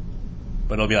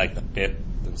 But it'll be like the 5th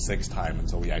and 6th time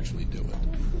until we actually do it.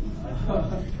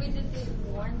 Wait, did they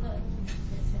warn the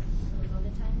all the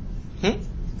time? The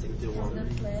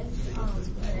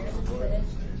pledge,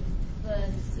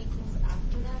 the sequence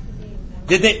after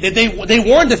that, They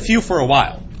warned a few for a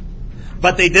while,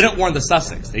 but they didn't warn the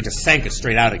Sussex. They just sank it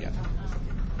straight out again.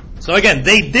 So again,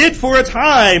 they did for a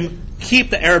time keep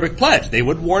the Arabic pledge. They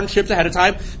would warn ships ahead of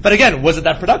time, but again, was it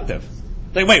that productive?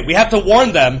 Like, wait, we have to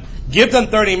warn them, give them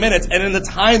 30 minutes, and in the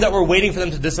time that we're waiting for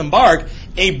them to disembark,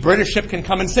 a British ship can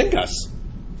come and sink us.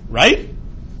 Right?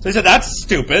 So they said, that's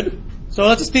stupid, so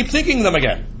let's just keep sinking them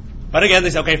again. But again, they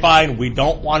said, okay, fine, we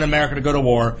don't want America to go to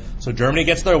war, so Germany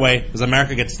gets their way, because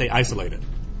America gets to stay isolated.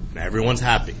 And everyone's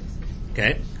happy.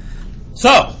 Okay?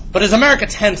 So, but is America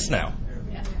tense now?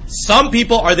 Some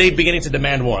people, are they beginning to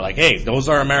demand war? Like, hey, those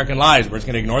are American lives, we're just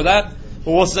going to ignore that?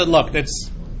 But Wilson said, look, it's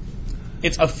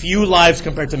a few lives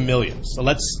compared to millions. So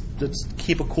let's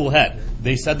keep a cool head.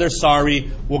 They said they're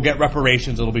sorry. We'll get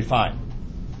reparations. It'll be fine.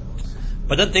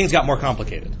 But then things got more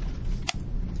complicated.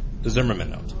 The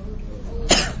Zimmerman note.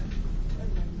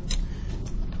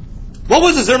 What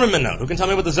was the Zimmerman note? Who can tell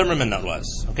me what the Zimmerman note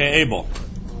was? Okay, Abel.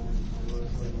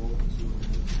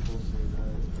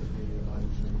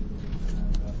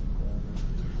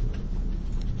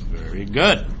 Very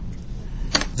good.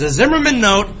 The Zimmerman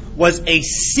note was a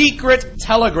secret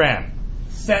telegram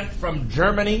sent from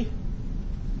Germany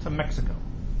to Mexico.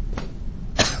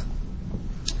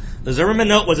 The Zimmerman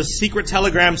note was a secret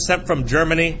telegram sent from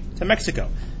Germany to Mexico.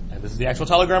 And this is the actual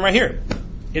telegram right here.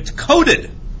 It's coded,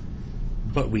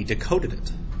 but we decoded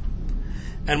it.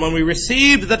 And when we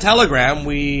received the telegram,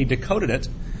 we decoded it.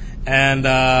 And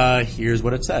here's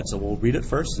what it said. So we'll read it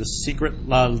first. This secret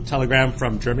telegram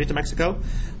from Germany to Mexico.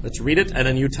 Let's read it, and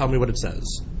then you tell me what it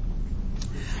says.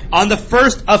 On the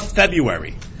 1st of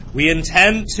February, we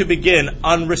intend to begin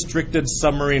unrestricted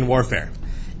submarine warfare.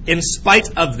 In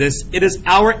spite of this, it is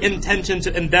our intention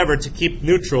to endeavor to keep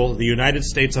neutral the United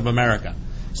States of America.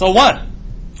 So what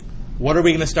are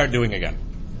we going to start doing again?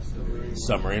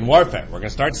 Submarine warfare. We're going to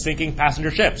start sinking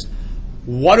passenger ships.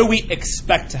 What do we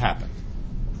expect to happen?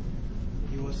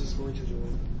 U.S. is going to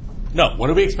join. No, what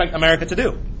do we expect America to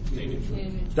do?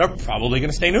 They're probably going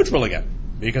to stay neutral again,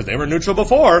 because they were neutral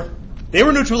before. They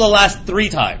were neutral the last 3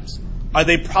 times. Are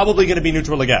they probably going to be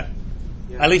neutral again?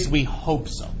 Yeah. At least we hope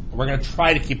so. We're going to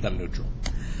try to keep them neutral.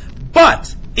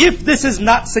 But if this is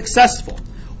not successful,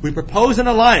 we propose an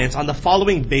alliance on the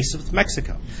following basis with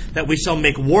Mexico, that we shall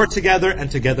make war together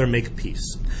and together make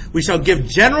peace. We shall give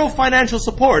general financial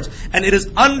support, and it is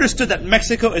understood that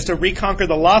Mexico is to reconquer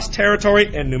the lost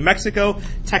territory in New Mexico,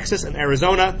 Texas, and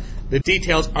Arizona. The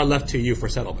details are left to you for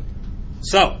settlement.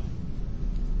 So,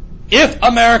 if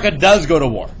America does go to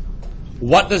war,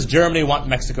 what does Germany want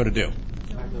Mexico to do?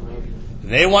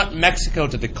 They want Mexico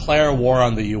to declare war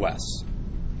on the U.S.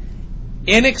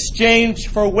 In exchange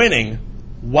for winning,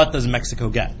 what does Mexico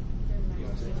get?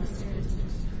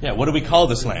 Yeah, what do we call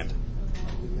this land?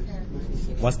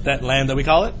 What's that land that we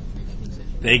call it?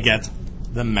 They get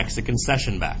the Mexican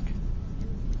cession back.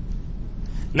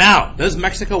 Now, does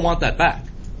Mexico want that back?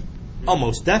 Oh,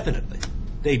 most definitely.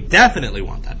 They definitely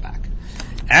want that back.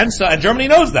 And Germany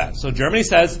knows that. So Germany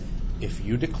says, if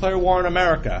you declare war on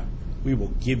America, we will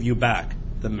give you back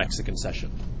the Mexican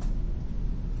cession.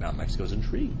 Now Mexico's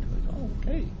intrigued. Like, oh,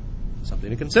 okay. Something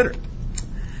to consider.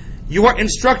 You are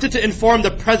instructed to inform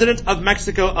the President of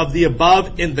Mexico of the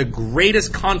above in the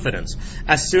greatest confidence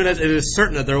as soon as it is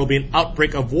certain that there will be an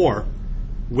outbreak of war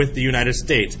with the United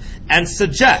States, and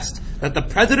suggest that the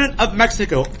President of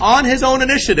Mexico, on his own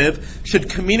initiative, should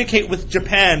communicate with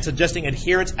Japan suggesting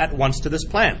adherence at once to this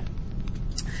plan.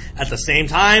 At the same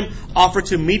time, offer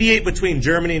to mediate between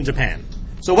Germany and Japan.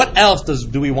 So what else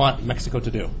do we want Mexico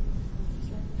to do?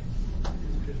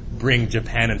 Bring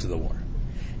Japan into the war.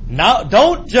 Now,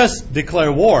 don't just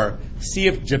declare war. See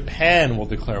if Japan will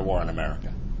declare war on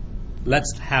America.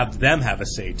 Let's have them have a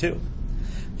say too.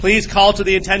 Please call to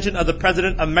the attention of the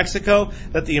President of Mexico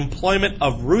that the employment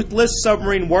of ruthless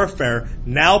submarine warfare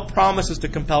now promises to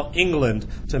compel England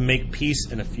to make peace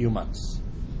in a few months.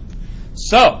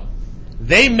 So,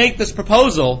 they make this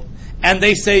proposal and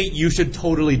they say you should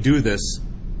totally do this.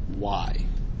 Why?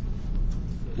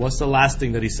 What's the last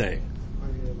thing that he's saying?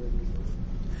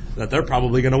 That they're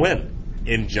probably going to win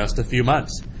in just a few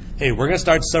months. Hey, we're going to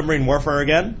start submarine warfare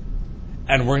again,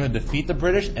 and we're going to defeat the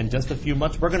British in just a few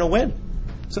months. We're going to win.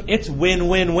 So it's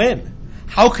win-win-win.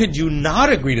 How could you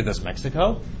not agree to this,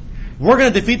 Mexico? We're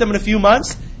going to defeat them in a few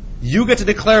months. You get to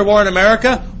declare war on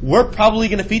America. We're probably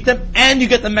going to defeat them, and you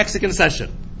get the Mexican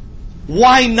cession.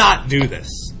 Why not do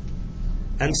this?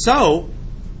 And so,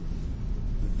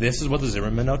 this is what the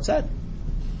Zimmerman note said.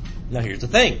 Now here's the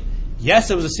thing.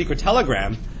 Yes, it was a secret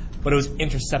telegram, but it was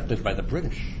intercepted by the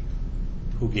British,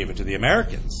 who gave it to the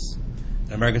Americans.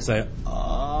 The Americans say,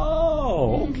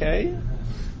 oh, okay.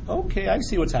 Okay, I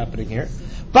see what's happening here.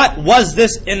 But was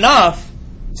this enough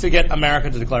to get America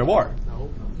to declare war? No.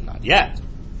 Not yet.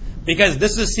 Because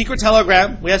this is a secret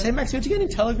telegram. We asked, hey, Max, did you get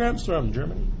any telegrams from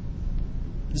Germany?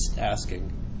 Just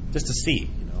asking. Just to see,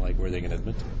 like, were they going to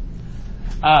admit to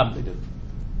it? They did.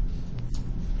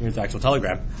 Here's the actual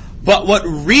telegram. But what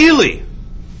really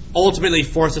ultimately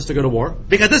forced us to go to war,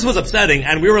 because this was upsetting,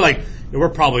 and we were like, we're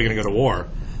probably going to go to war.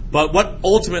 But what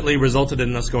ultimately resulted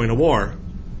in us going to war,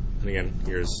 and again,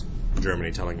 here's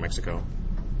Germany telling Mexico,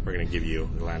 we're going to give you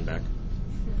the land back,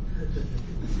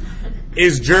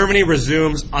 is Germany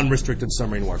resumes unrestricted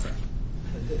submarine warfare.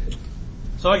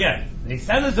 So again, they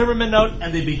send the Zimmerman note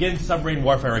and they begin submarine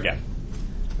warfare again.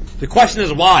 The question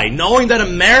is why? Knowing that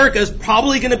America is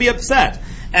probably going to be upset,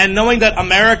 and knowing that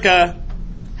America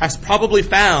has probably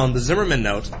found the Zimmerman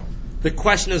note, the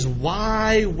question is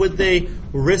why would they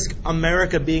risk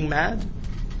America being mad?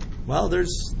 Well,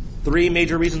 there's three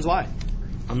major reasons why.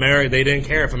 They didn't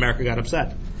care if America got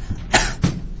upset.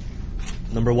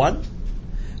 Number one,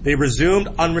 they resumed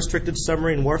unrestricted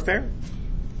submarine warfare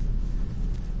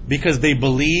because they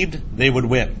believed they would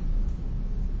win.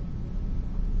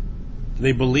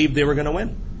 They believed they were going to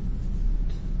win.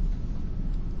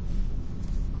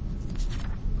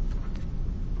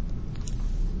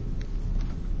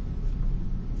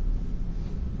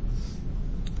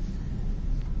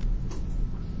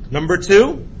 Number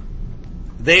two,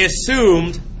 they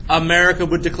assumed America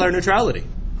would declare neutrality.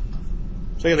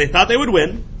 So again, they thought they would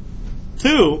win.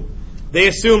 Two, they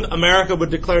assumed America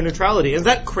would declare neutrality. Is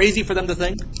that crazy for them to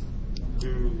think?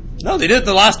 No, they did it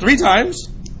the last 3 times.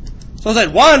 So I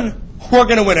said, one, we're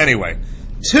going to win anyway.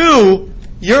 Two,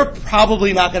 you're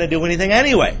probably not going to do anything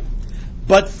anyway.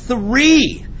 But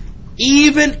three,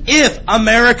 even if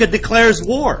America declares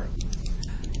war,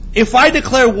 if I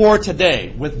declare war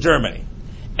today with Germany,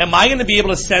 am I going to be able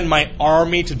to send my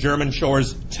army to German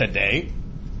shores today?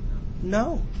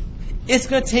 No. It's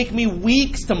going to take me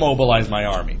weeks to mobilize my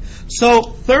army. So,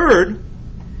 third,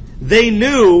 they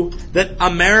knew that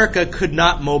America could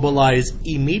not mobilize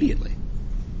immediately.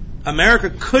 America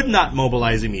could not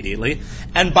mobilize immediately,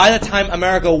 and by the time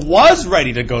America was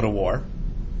ready to go to war,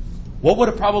 what would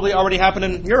have probably already happened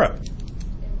in Europe?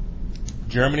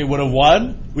 Germany would have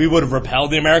won, we would have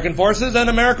repelled the American forces, and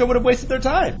America would have wasted their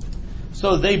time.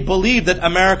 So they believed that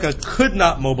America could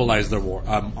not mobilize their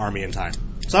army in time.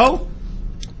 So,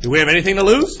 do we have anything to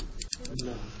lose?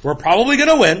 No. We're probably going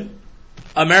to win.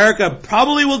 America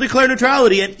probably will declare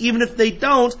neutrality, and even if they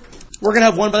don't, we're going to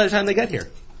have won by the time they get here.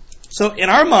 So in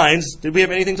our minds, did we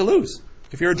have anything to lose?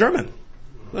 If you're a German,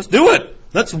 let's do it.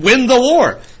 Let's win the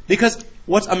war. Because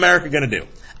what's America going to do?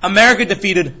 America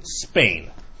defeated Spain.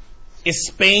 Is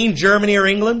Spain, Germany, or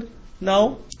England?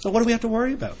 No. So what do we have to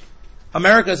worry about?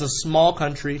 America is a small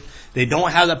country. They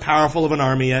don't have that powerful of an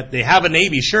army yet. They have a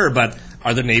navy, sure, but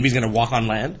are the navies going to walk on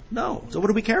land? No. So what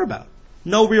do we care about?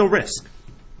 No real risk.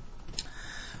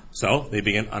 So they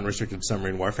begin unrestricted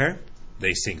submarine warfare.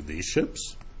 They sink these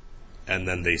ships, and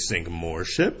then they sink more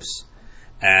ships,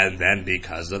 and then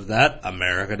because of that,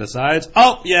 America decides,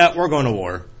 oh, yeah, we're going to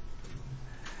war.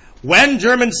 When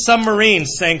German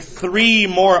submarines sank 3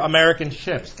 more American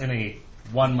ships in a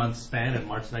 1-month span in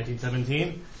March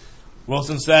 1917,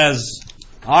 Wilson says,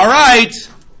 all right,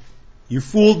 you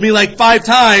fooled me like 5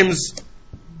 times.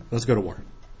 Let's go to war.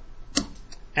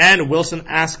 And Wilson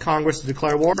asked Congress to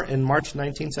declare war in March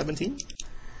 1917.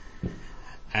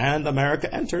 And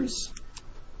America enters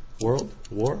World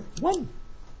War I.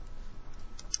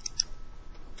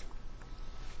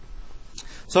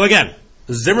 So again,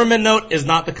 the Zimmerman Note is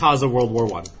not the cause of World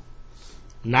War I.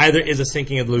 Neither is the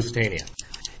sinking of Lusitania.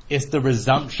 It's the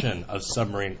resumption of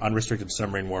unrestricted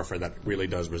submarine warfare that really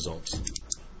does result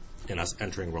in us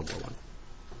entering World War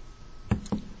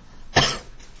I.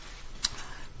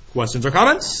 Questions or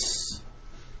comments?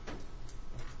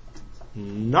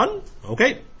 None?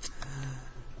 Okay.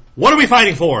 What are we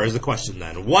fighting for is the question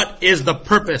then. What is the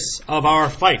purpose of our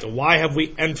fight? Why have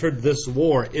we entered this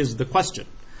war is the question.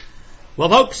 Well,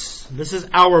 folks, this is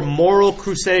our moral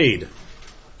crusade.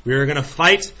 We are going to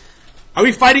fight. Are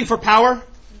we fighting for power?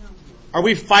 No. Are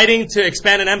we fighting to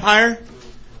expand an empire?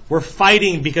 We're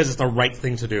fighting because it's the right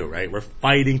thing to do, right? We're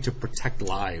fighting to protect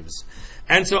lives.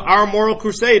 And so our moral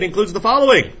crusade includes the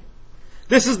following.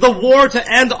 This is the war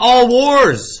to end all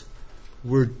wars.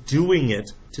 We're doing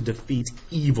it to defeat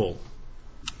evil,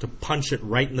 to punch it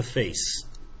right in the face.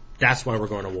 That's why we're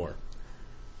going to war.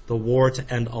 The war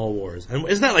to end all wars. And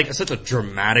isn't that like such a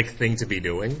dramatic thing to be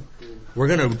doing? We're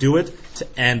going to do it to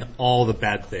end all the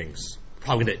bad things.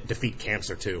 Probably going to defeat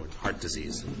cancer too, and heart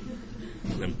disease,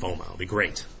 and lymphoma. It'll be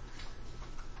great.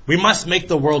 We must make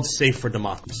the world safe for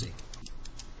democracy.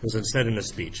 As it said in the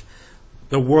speech.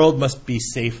 The world must be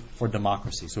safe for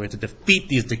democracy. So we have to defeat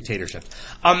these dictatorships.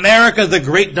 America, the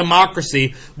great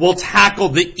democracy, will tackle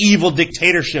the evil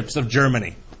dictatorships of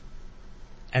Germany.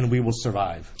 And we will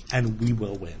survive. And we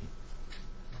will win.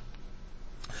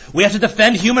 We have to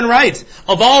defend human rights.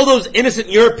 Of all those innocent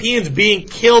Europeans being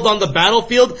killed on the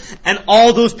battlefield and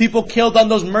all those people killed on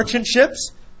those merchant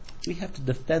ships, we have to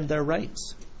defend their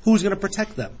rights. Who's going to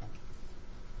protect them?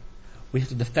 We have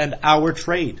to defend our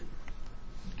trade,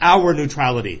 our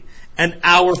neutrality, and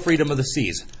our freedom of the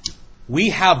seas. We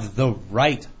have the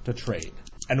right to trade,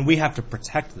 and we have to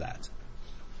protect that.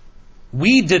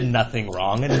 We did nothing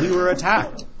wrong, and we were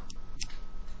attacked.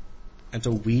 And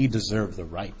so we deserve the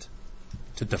right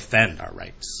to defend our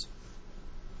rights.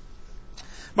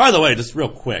 By the way, just real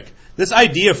quick, this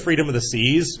idea of freedom of the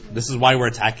seas, this is why we're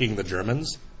attacking the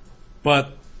Germans,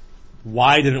 but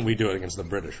why didn't we do it against the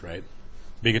British, right?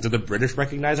 Because did the British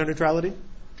recognize our neutrality?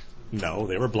 No,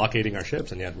 they were blockading our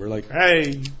ships, and yet we're like,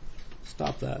 hey,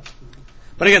 stop that.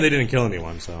 But again, they didn't kill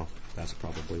anyone, so that's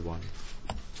probably why.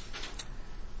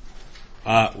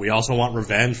 We also want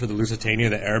revenge for the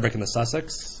Lusitania, the Arabic, and the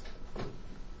Sussex.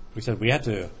 We said we had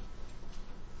to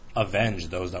avenge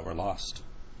those that were lost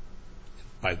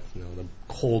by the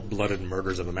cold-blooded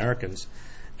murders of Americans.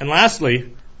 And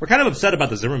lastly, we're kind of upset about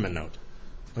the Zimmerman Note.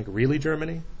 Like, really,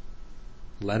 Germany?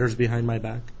 Letters behind my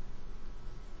back?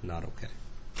 Not okay.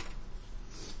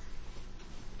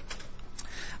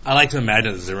 I like to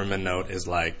imagine the Zimmerman Note is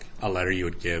like a letter you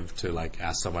would give to like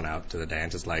ask someone out to the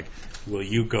dance. It's like, will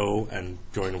you go and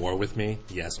join war with me?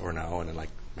 Yes or no? And then like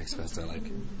my supposed to like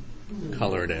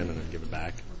color it in and then give it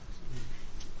back.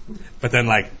 But then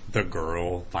like the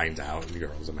girl finds out and the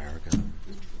girl's American.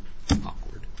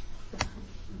 Awkward.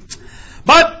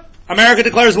 But America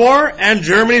declares war and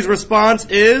Germany's response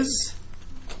is,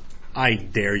 I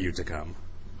dare you to come.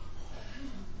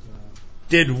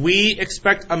 Did we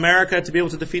expect America to be able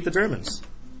to defeat the Germans?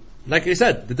 Like I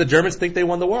said, did the Germans think they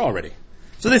won the war already?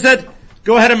 So they said,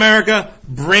 go ahead, America,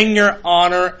 bring your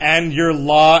honor and your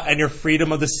law and your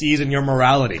freedom of the seas and your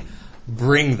morality.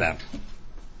 Bring them.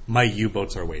 My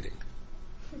U-boats are waiting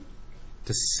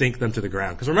to sink them to the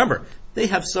ground. Because remember, they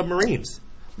have submarines.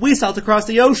 We sailed across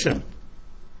the ocean.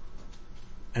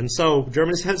 And so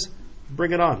Germany says,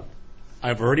 bring it on.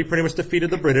 I've already pretty much defeated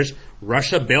the British.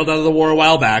 Russia bailed out of the war a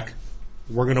while back.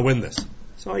 We're going to win this.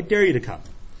 So I dare you to come.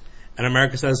 And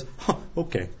America says,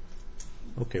 okay.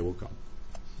 Okay, we'll come.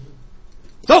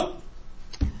 So,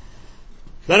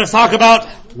 let us talk about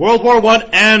World War I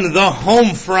and the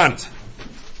home front.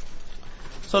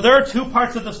 So there are two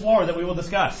parts of this war that we will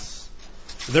discuss.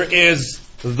 There is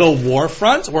the war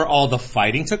front, where all the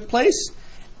fighting took place,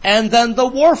 and then the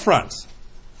war front.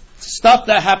 Stuff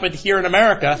that happened here in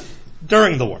America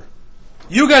during the war.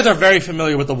 You guys are very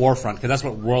familiar with the war front, because that's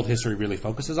what world history really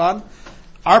focuses on.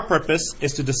 Our purpose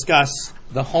is to discuss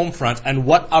the home front and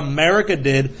what America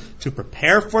did to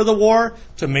prepare for the war,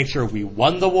 to make sure we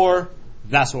won the war.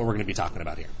 That's what we're going to be talking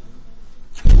about here.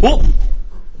 Cool.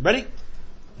 Ready?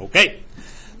 Okay.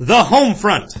 The home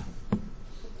front.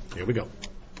 Here we go.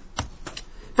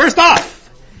 First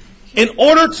off, in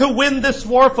order to win this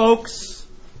war, folks,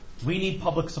 we need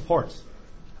public support.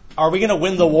 Are we going to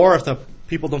win the war if the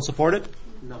people don't support it?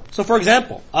 No. So, for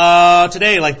example,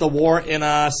 today, like the war in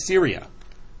Syria.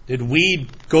 Did we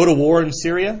go to war in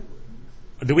Syria?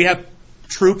 Do we have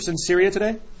troops in Syria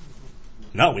today?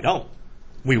 No, we don't.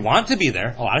 We want to be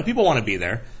there. A lot of people want to be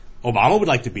there. Obama would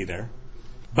like to be there.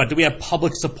 But do we have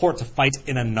public support to fight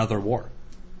in another war?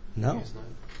 No,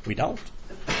 we don't.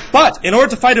 But in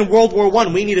order to fight in World War I,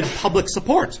 we needed public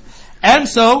support. And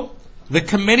so the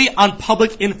Committee on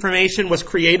Public Information was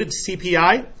created,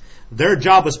 CPI. Their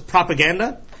job was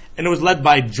propaganda. And it was led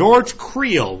by George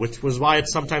Creel, which was why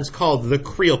it's sometimes called the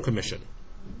Creel Commission,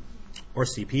 or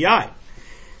CPI.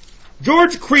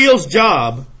 George Creel's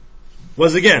job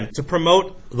was, again, to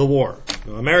promote the war,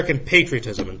 American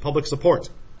patriotism and public support.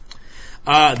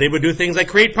 They would do things like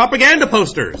create propaganda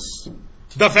posters,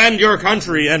 defend your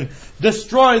country and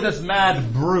destroy this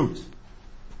mad brute.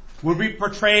 Would we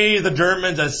portray the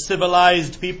Germans as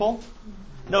civilized people?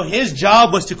 No, his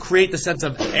job was to create the sense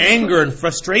of anger and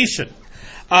frustration.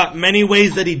 Many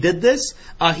ways that he did this.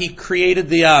 He created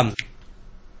the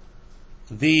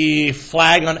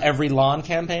flag on every lawn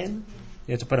campaign.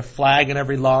 You have to put a flag in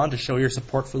every lawn to show your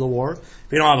support for the war.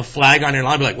 If you don't have a flag on your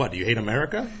lawn, be like, what, do you hate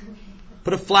America?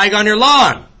 Put a flag on your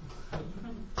lawn.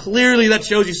 Clearly that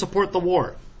shows you support the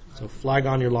war. So flag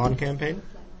on your lawn campaign.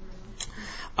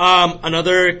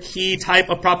 Another key type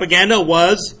of propaganda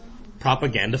was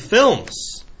propaganda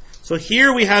films. So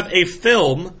here we have a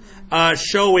film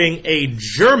showing a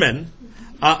German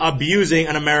abusing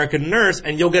an American nurse,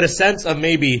 and you'll get a sense of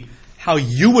maybe how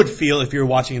you would feel if you were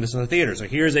watching this in the theater. So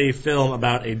here's a film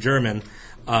about a German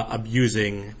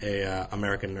abusing a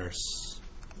American nurse.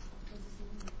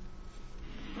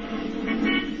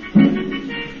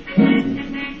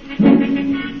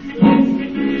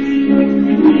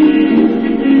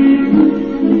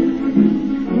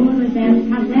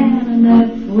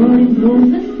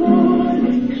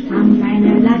 Stand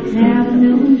eine Laterne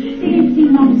und steht die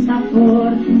Maus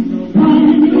davor. So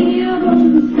wollen wir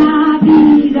uns da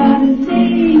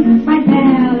wiedersehen. Bei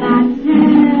der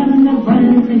Laterne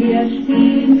wollen wir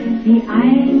stehen, wie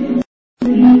ein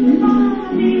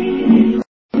Marie,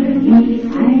 wie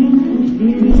ein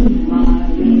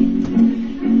Marie.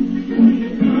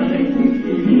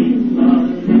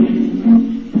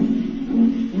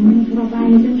 Unsere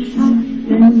beiden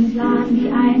Schatten sahen wie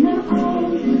eine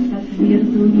aus.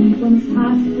 Wirst du lieb uns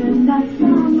hassen, das sah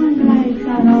man gleich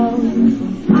daraus.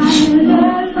 Alle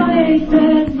Leute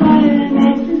sollen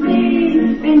es sehen,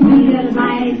 wenn wir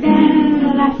bei der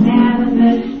Laterne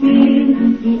stehen,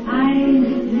 wie ein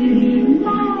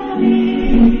Marie,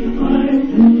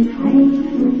 wie ein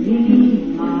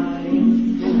Marie.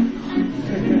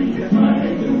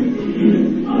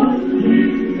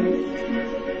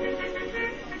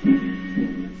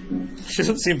 She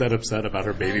doesn't seem that upset about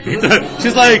her baby being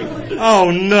She's like,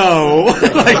 oh no.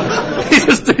 Like, he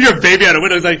just threw your baby out a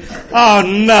window. He's like, oh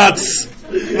nuts.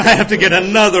 I have to get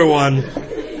another one.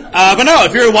 But no,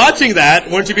 if you're watching that,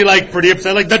 wouldn't you be like pretty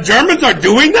upset? Like, the Germans are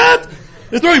doing that?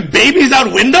 They're throwing babies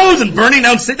out windows and burning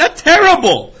down cities? That's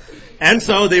terrible. And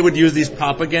so they would use these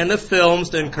propaganda films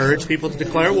to encourage people to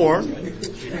declare war.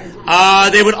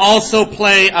 They would also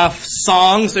play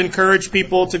songs to encourage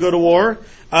people to go to war.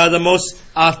 The most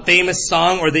famous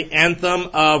song, or the anthem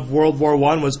of World War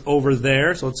I, was Over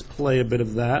There. So let's play a bit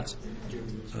of that. So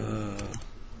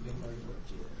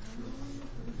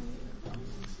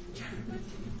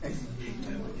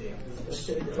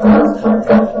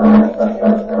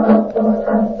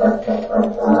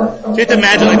you have to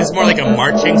imagine like it's more like a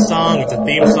marching song. It's a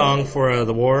theme song for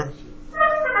the war.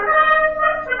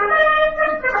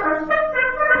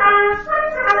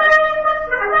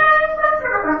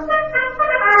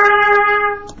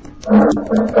 If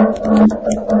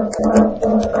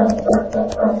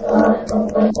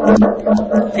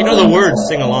you know the words,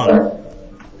 sing along.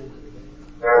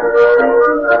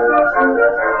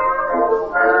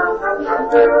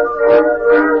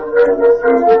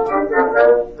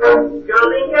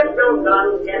 Johnny, get your gun,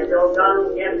 get your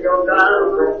gun, get your gun.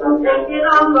 Take it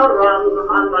on the run,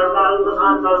 on the run,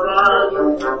 on the run.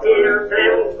 Hear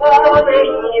them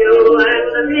calling you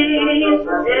and me,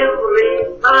 every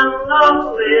son of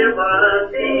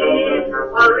liberty.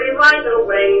 Hurry right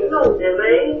away, no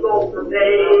delay, go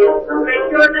today. Make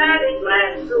your daddy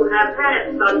glad to have had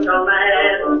such a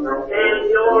lad. Tell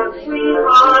your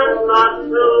sweetheart not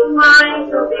to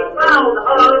mind to be found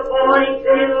her point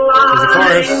in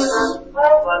line.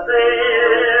 Over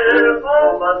there,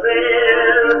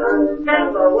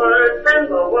 send the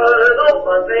word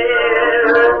over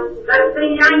there. That the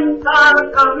Yanks are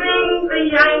coming, the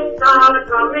Yanks are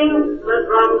coming, the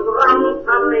drums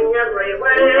coming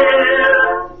everywhere.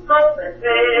 So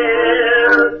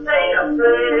prepare, say a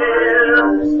prayer,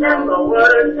 send the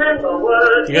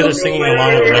word. You guys are singing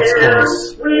along with Rex chorus.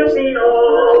 We'll be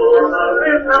over,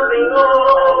 we're coming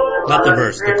over. Not the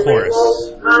verse, the chorus.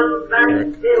 Come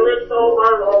back till it's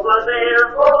over there.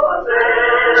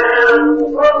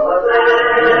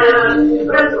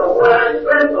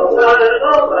 Spread the word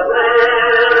over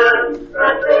there.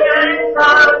 That the Yanks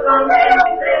are coming,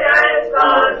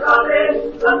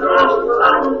 the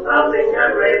drums coming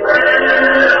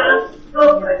everywhere. So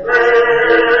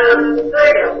prepare,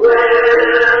 say a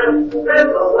prayer, send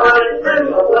the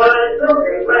word to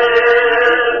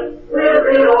beware. We'll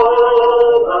be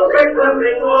over, we're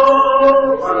coming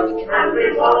over, and we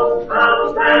won't come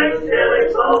back till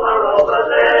it's over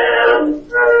there.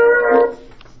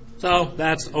 So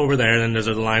that's over there. Then there's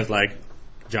the lines like,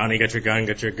 Johnny, get your gun,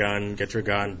 get your gun, get your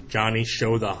gun. Johnny,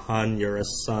 show the Hun you're a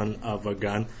son of a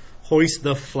gun. Hoist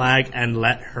the flag and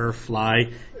let her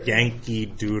fly. Yankee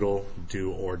Doodle,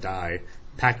 do or die.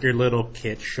 Pack your little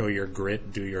kit, show your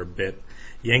grit, do your bit.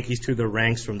 Yankees to the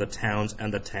ranks from the towns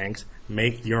and the tanks.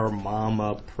 Make your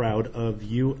mama proud of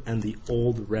you and the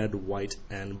old red, white,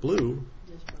 and blue.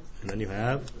 And then you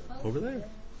have over there.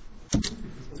 It's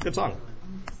a good song.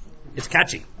 It's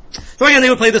catchy. So again, they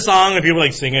would play the song and people would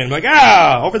like sing it and be like,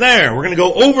 over there. We're going to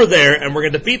go over there and we're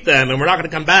going to defeat them and we're not going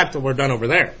to come back till we're done over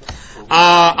there.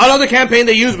 Another campaign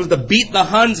they used was the Beat the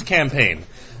Huns campaign.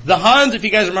 The Huns, if you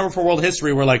guys remember for world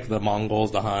history, were like the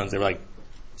Mongols, the Huns. They were like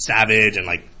savage and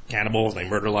like cannibals. And they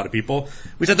murdered a lot of people.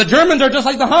 We said the Germans are just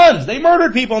like the Huns. They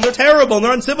murdered people and they're terrible and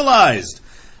they're uncivilized.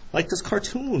 Like this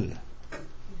cartoon.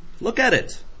 Look at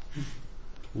it.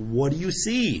 What do you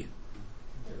see?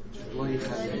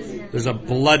 There's a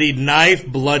bloodied knife,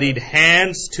 bloodied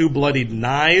hands, 2 bloodied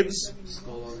knives,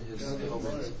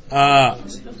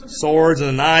 swords and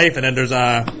a knife, and then there's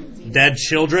dead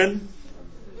children.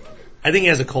 I think he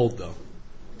has a cold though.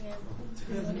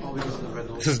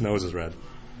 His nose is red.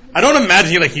 I don't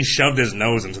imagine he shoved his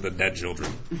nose into the dead children.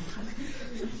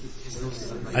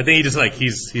 I think he just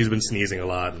he's been sneezing a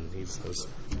lot and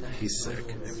he's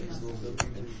sick.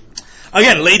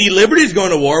 Again, Lady Liberty's going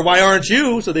to war. Why aren't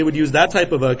you? So they would use that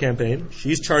type of a campaign.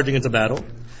 She's charging into battle.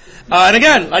 And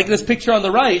again, like this picture on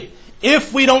the right,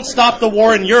 if we don't stop the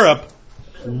war in Europe,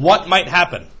 what might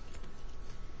happen?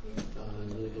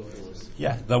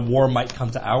 Yeah, the war might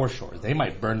come to our shores. They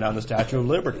might burn down the Statue of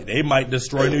Liberty. They might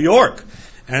destroy New York.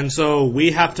 And so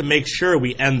we have to make sure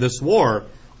we end this war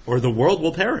or the world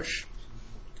will perish.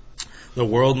 The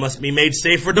world must be made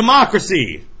safe for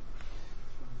democracy.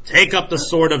 Take up the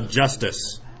sword of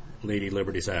justice, Lady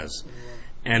Liberty says,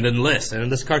 and enlist. And in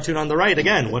this cartoon on the right,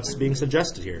 again, what's being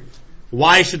suggested here?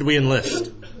 Why should we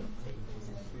enlist?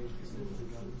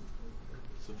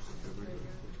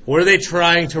 What are they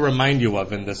trying to remind you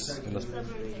of in this?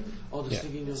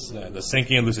 The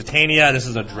sinking of Lusitania. This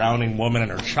is a drowning woman and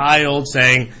her child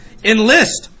saying,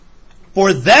 enlist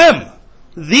for them.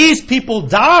 These people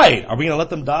died. Are we going to let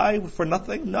them die for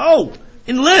nothing? No.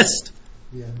 Enlist.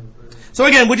 Yeah. So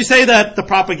again, would you say that the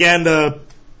propaganda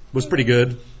was pretty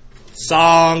good?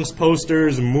 Songs,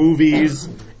 posters, movies,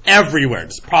 everywhere.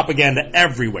 Just propaganda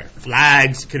everywhere.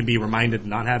 Flags, couldn't be reminded of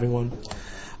not having one.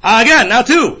 Again,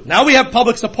 now we have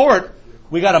public support.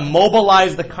 We got to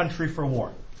mobilize the country for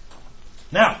war.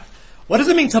 Now, what does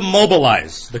it mean to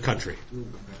mobilize the country?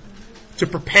 To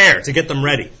prepare, to get them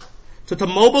ready. So to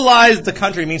mobilize the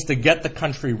country means to get the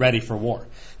country ready for war.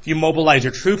 If you mobilize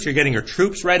your troops, you're getting your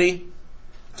troops ready.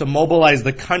 To mobilize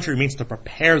the country means to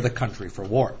prepare the country for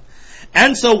war.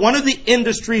 And so one of the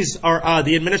industries or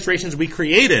the administrations we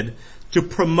created to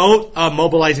promote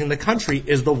mobilizing the country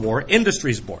is the War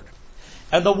Industries Board.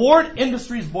 And the War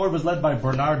Industries Board was led by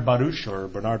Bernard Baruch, or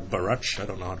Bernard Baruch, I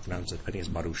don't know how to pronounce it, I think it's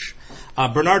Baruch.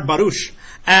 Bernard Baruch.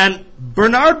 And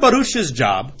Bernard Baruch's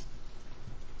job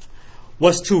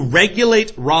was to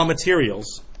regulate raw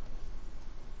materials.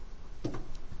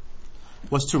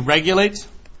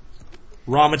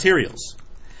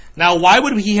 Now, why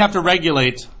would he have to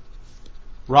regulate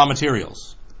raw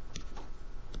materials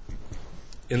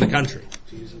in the country?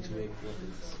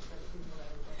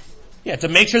 Yeah, to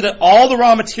make sure that all the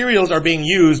raw materials are being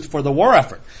used for the war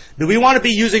effort. Do we want to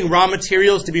be using raw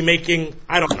materials to be making,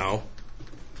 I don't know,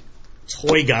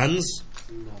 toy guns?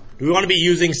 Do we want to be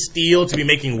using steel to be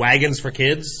making wagons for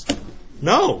kids?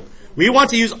 No. We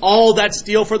want to use all that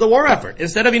steel for the war effort.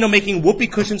 Instead of, making whoopee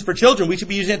cushions for children, we should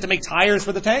be using it to make tires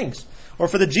for the tanks or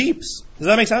for the jeeps. Does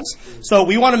that make sense? So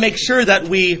we want to make sure that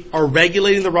we are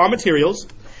regulating the raw materials.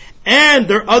 And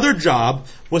their other job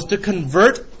was to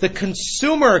convert the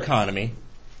consumer economy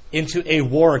into a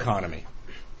war economy.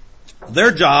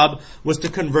 Their job was to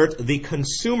convert the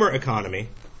consumer economy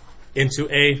into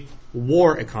a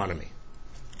war economy.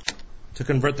 To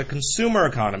convert the consumer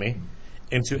economy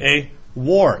into a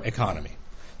war economy.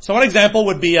 So one example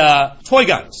would be toy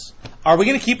guns. Are we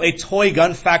going to keep a toy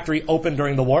gun factory open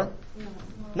during the war?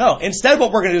 No. Instead,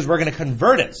 what we're going to do is we're going to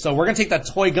convert it. So we're going to take that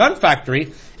toy gun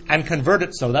factory and convert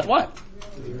it so that what?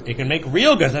 It can make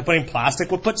real guns. Instead of putting plastic,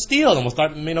 we'll put steel, and we'll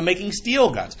start making steel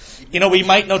guns. We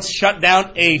might shut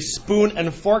down a spoon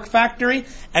and fork factory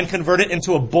and convert it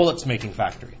into a bullets making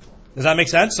factory. Does that make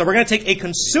sense? So we're going to take a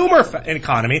consumer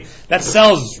economy that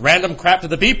sells random crap to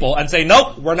the people and say,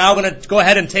 nope, we're now going to go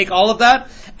ahead and take all of that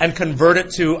and convert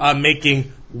it to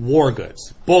making war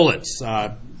goods, bullets,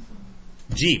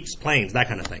 jeeps, planes, that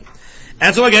kind of thing.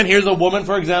 And so again, here's a woman,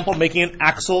 for example, making an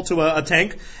axle to a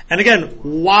tank. And again,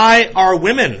 why are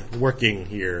women working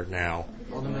here now?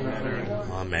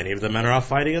 Many of the men are off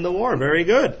fighting in the war. Very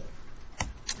good.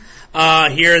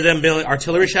 Here, them building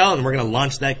artillery shell, and we're going to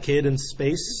launch that kid in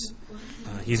space.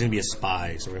 He's going to be a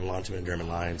spy, so we're going to launch him in German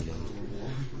lines, and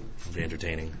it'll be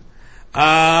entertaining.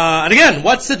 And again,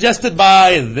 what's suggested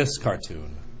by this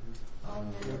cartoon?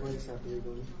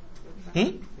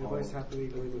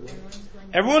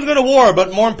 Everyone's going to war,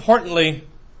 but more importantly,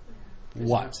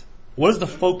 what? What is the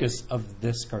focus of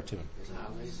this cartoon?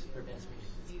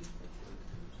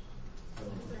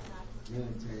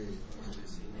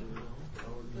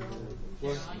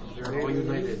 They're all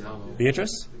united now.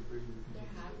 Beatrice?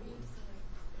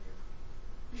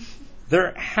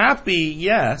 They're happy,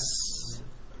 yes.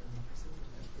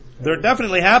 They're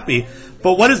definitely happy.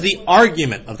 But what is the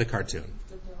argument of the cartoon?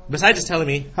 Besides just telling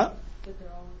me,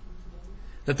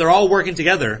 that they're all working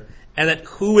together, and that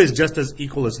who is just as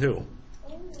equal as who?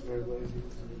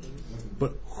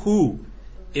 But who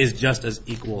is just as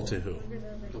equal to who?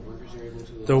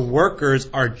 The workers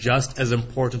are just as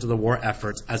important to the war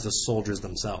efforts as the soldiers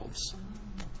themselves.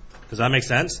 Does that make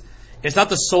sense? It's not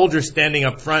the soldiers standing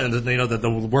up front and that the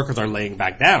workers are laying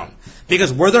back down.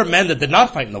 Because were there men that did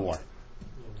not fight in the war?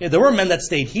 Yeah, there were men that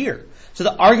stayed here. So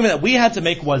the argument that we had to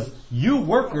make was, you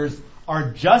workers are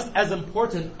just as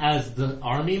important as the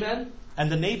army men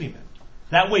and the navy men.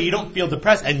 That way you don't feel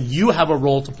depressed, and you have a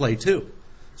role to play too.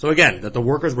 So again, that the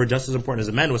workers were just as important as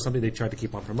the men was something they tried to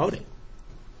keep on promoting.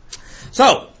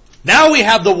 So, now we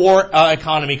have the war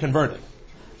economy converted.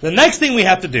 The next thing we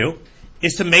have to do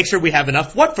is to make sure we have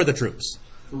enough what for the troops?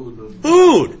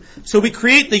 Food. So we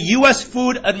create the U.S.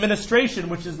 Food Administration,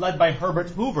 which is led by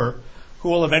Herbert Hoover, who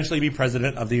will eventually be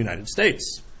President of the United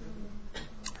States.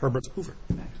 Herbert Hoover.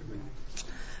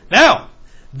 Now,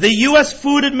 the U.S.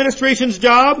 Food Administration's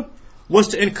job was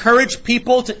to encourage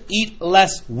people to eat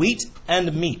less wheat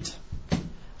and meat.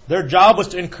 Their job was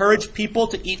to encourage people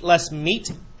to eat less meat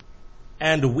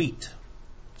and wheat.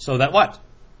 So that what?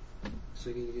 So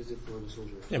you can use it for the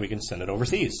soldiers. Yeah, we can send it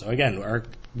overseas. So again, our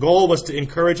goal was to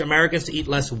encourage Americans to eat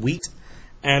less wheat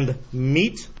and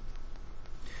meat.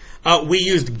 We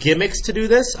used gimmicks to do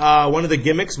this. One of the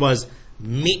gimmicks was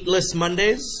Meatless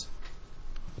Mondays.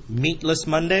 Meatless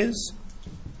Mondays.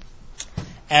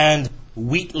 And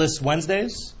Wheatless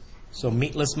Wednesdays. So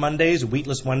Meatless Mondays,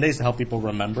 Wheatless Mondays to help people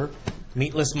remember.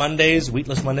 Meatless Mondays,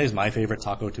 Wheatless Mondays, my favorite,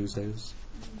 Taco Tuesdays.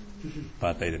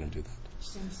 But they didn't do that.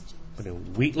 But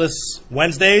Wheatless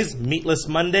Wednesdays, Meatless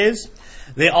Mondays.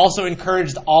 They also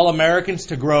encouraged all Americans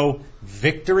to grow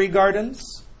victory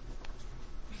gardens.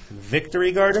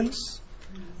 Victory gardens.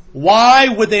 Why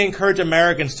would they encourage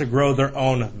Americans to grow their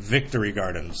own victory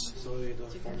gardens? So the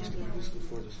farmers can produce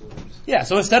for the soldiers. Yeah,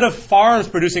 so instead of farms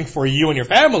producing for you and your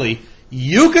family,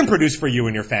 you can produce for you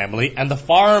and your family, and the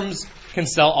farms can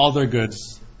sell all their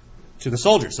goods to the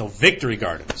soldiers. So victory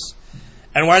gardens.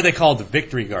 And why are they called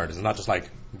victory gardens? Not just like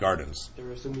gardens. They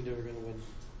were assuming they were going to win.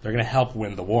 They're going to help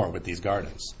win the war with these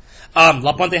gardens.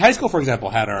 La Puente High School, for example,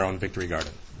 had our own victory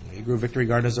garden. We grew victory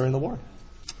gardens during the war.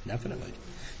 Definitely.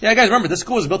 Yeah, guys, remember, this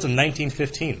school was built in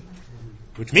 1915,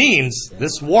 which means the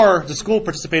school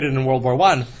participated in World War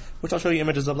I, which I'll show you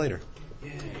images of later.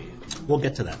 We'll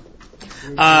get to that.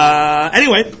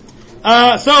 Anyway,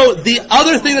 so the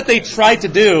other thing that they tried to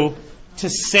do to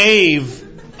save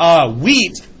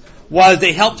wheat was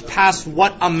they helped pass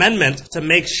what amendment to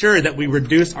make sure that we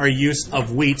reduce our use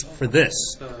of wheat for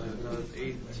this?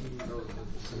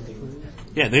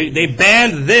 Yeah, they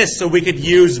banned this so we could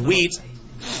use wheat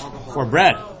for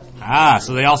bread.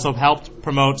 So they also helped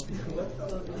promote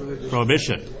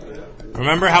prohibition.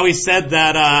 Remember how we said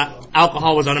that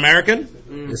alcohol was un-American?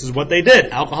 This is what they did.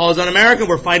 Alcohol is un-American.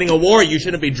 We're fighting a war. You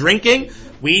shouldn't be drinking.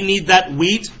 We need that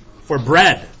wheat for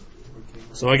bread.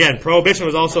 So again, prohibition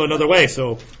was also another way.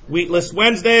 So wheatless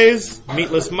Wednesdays,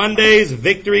 meatless Mondays,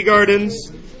 victory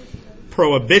gardens,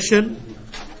 prohibition.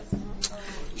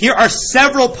 Here are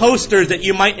several posters that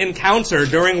you might encounter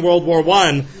during World War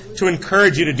I to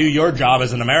encourage you to do your job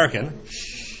as an American.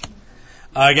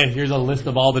 Again, here's a list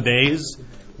of all the days.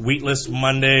 Wheatless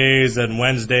Mondays and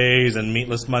Wednesdays and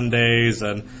meatless Mondays,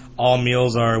 and all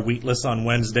meals are wheatless on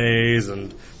Wednesdays,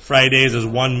 and Fridays is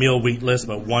one meal wheatless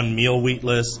but one meal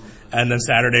wheatless, and then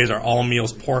Saturdays are all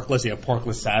meals porkless. You have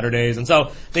porkless Saturdays. And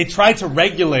so they tried to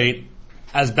regulate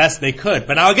as best they could.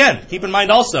 But now again, keep in mind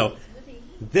also,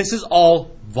 this is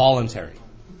all voluntary.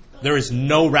 There is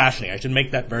no rationing. I should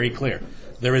make that very clear.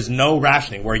 There is no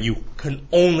rationing where you can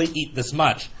only eat this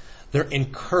much. They're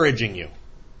encouraging you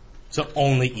to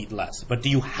only eat less. But do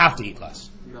you have to eat less?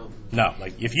 No.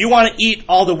 Like, if you want to eat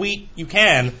all the wheat you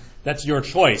can, that's your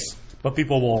choice. But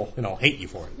people will, hate you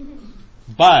for it.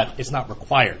 But it's not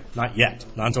required. Not yet.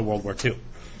 Not until World War II.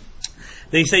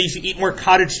 They say you should eat more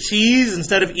cottage cheese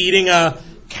instead of eating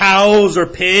cows or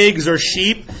pigs or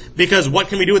sheep, because what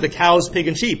can we do with the cows, pig,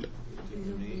 and sheep?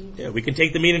 Yeah, we can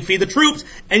take the meat and feed the troops,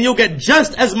 and you'll get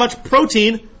just as much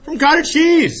protein from cottage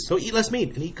cheese. So eat less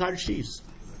meat and eat cottage cheese.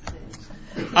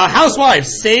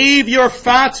 Housewives, save your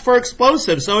fats for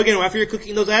explosives. So again, after you're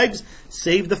cooking those eggs,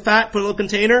 save the fat, put it in a little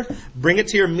container, bring it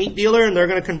to your meat dealer, and they're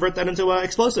going to convert that into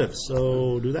explosives.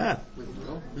 So do that.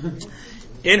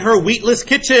 In her wheatless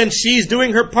kitchen, she's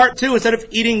doing her part too. Instead of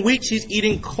eating wheat, she's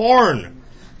eating corn.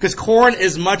 Because corn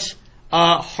is much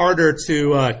harder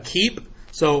to keep.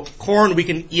 So corn we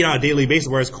can eat on a daily basis,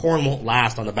 whereas corn won't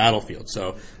last on the battlefield.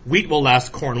 So wheat will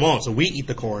last, corn won't. So we eat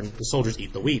the corn, the soldiers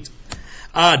eat the wheat.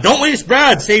 Don't waste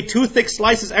bread. Save 2 thick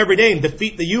slices every day and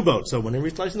defeat the U-boat. So whenever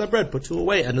you're slicing that bread, put 2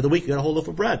 away. End of the week, you got a whole loaf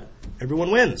of bread.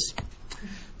 Everyone wins.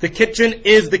 The kitchen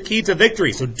is the key to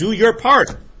victory. So do your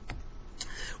part.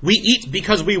 We eat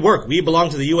because we work. We belong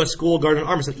to the U.S. School Garden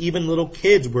Army. So even little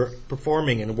kids were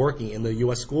performing and working in the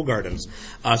U.S. school gardens.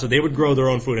 So they would grow their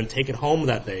own food and take it home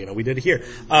that day. We did it here.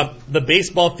 The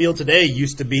baseball field today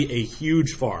used to be a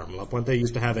huge farm. La Puente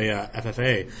used to have a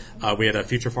FFA. We had a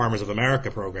Future Farmers of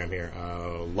America program here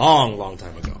a long, long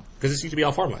time ago. Because this used to be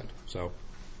all farmland. So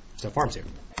it's farms here.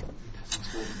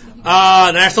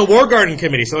 The National War Garden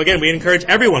Committee. So again, we encourage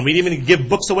everyone. We'd even give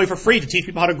books away for free to teach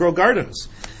people how to grow gardens.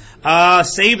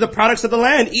 Save the products of the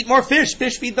land. Eat more fish.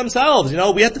 Fish feed themselves.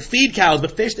 We have to feed cows,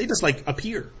 but fish, they just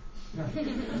appear.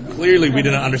 Clearly, we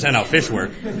didn't understand how fish work.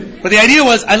 But the idea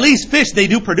was, at least fish, they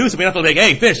do produce. We don't have to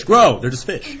hey, fish, grow. They're just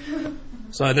fish.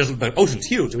 So the ocean's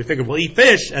huge. So we figured we'll eat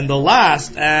fish, and they'll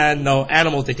last, and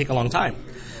animals, they take a long time.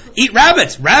 Eat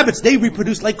rabbits. Rabbits, they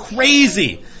reproduce like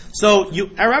crazy. So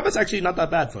a rabbit's actually not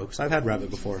that bad, folks. I've had rabbit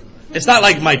before. It's not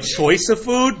like my choice of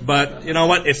food, but you know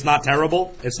what? It's not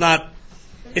terrible.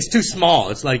 It's too small.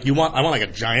 It's like I want like a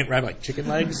giant rabbit, like chicken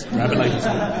legs. Rabbit legs is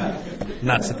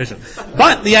not sufficient.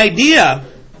 But the idea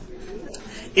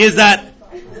is that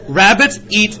rabbits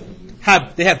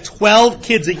have 12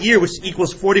 kids a year, which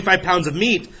equals 45 pounds of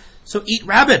meat. So eat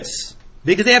rabbits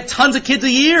because they have tons of kids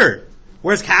a year.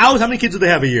 Whereas cows, how many kids do they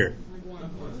have a year?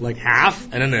 Like half,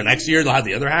 and then the next year they'll have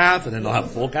the other half, and then they'll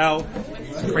have full cow.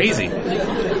 It's crazy.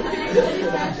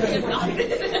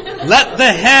 Let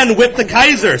the hen whip the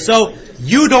Kaiser. So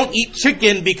you don't eat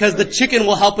chicken because the chicken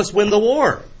will help us win the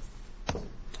war.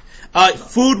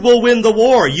 Food will win the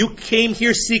war. You came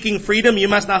here seeking freedom. You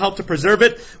must now help to preserve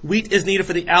it. Wheat is needed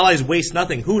for the Allies. Waste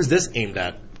nothing. Who is this aimed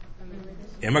at?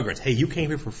 Immigrants. Hey, you came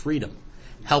here for freedom.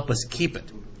 Help us keep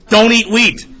it. Don't eat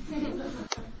wheat.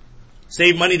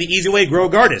 Save money the easy way. Grow a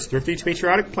garden. Thrifty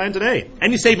patriotic plan today.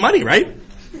 And you save money, right?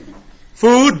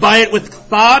 Food, buy it with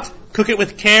thought. Cook it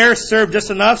with care. Serve just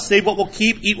enough. Save what will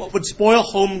keep. Eat what would spoil.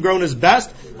 Homegrown is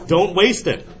best. Don't waste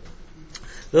it.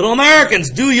 Little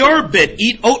Americans, do your bit.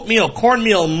 Eat oatmeal,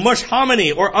 cornmeal, mush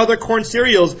hominy, or other corn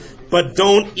cereals, but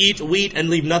don't eat wheat and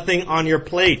leave nothing on your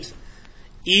plate.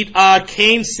 Eat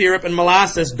cane syrup and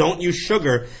molasses. Don't use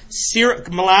sugar.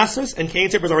 Molasses and cane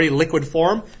syrup is already liquid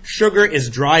form. Sugar is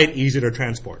dry and easy to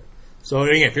transport. So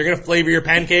if you're going to flavor your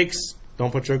pancakes,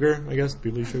 don't put sugar, I guess.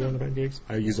 People use sugar on the pancakes.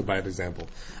 I use a bad example.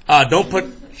 Don't put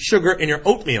sugar in your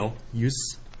oatmeal.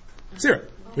 Use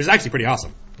syrup, which is actually pretty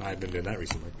awesome. I've been doing that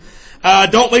recently.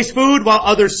 Don't waste food while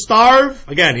others starve.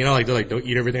 Again, they're like, don't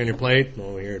eat everything on your plate.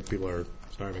 Well, here people are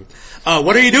starving.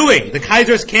 What are you doing? The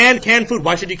Kaisers can food.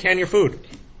 Why should you can your food?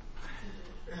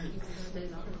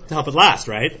 To help it last,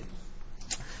 right?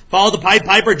 Follow the Pied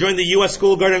Piper, join the U.S.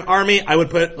 School Guard and Army. I would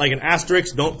put like an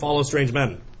asterisk, don't follow strange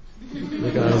men.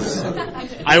 Because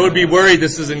I would be worried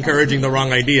this is encouraging the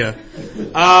wrong idea.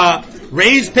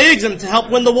 Raise pigs and to help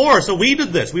win the war. So we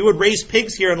did this. We would raise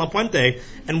pigs here in La Puente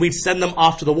and we'd send them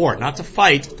off to the war. Not to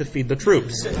fight, to feed the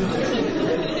troops.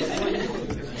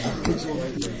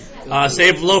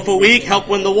 Save a loaf a week, help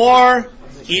win the war.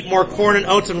 Eat more corn and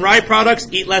oats and rye products.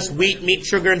 Eat less wheat, meat,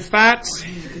 sugar, and fats.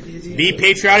 Be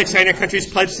patriotic, sign your country's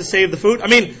pledge to save the food. I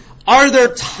mean, are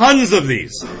there tons of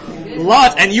these?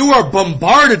 Lots. And you are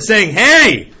bombarded saying,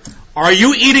 hey, are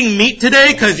you eating meat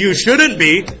today? Because you shouldn't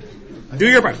be. Do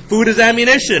your part. Food is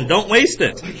ammunition. Don't waste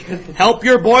it. Help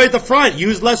your boy at the front.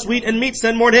 Use less wheat and meat.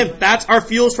 Send more to him. That's our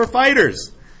fuels for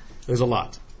fighters. There's a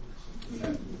lot.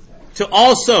 To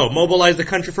also mobilize the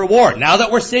country for war. Now that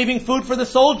we're saving food for the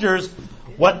soldiers,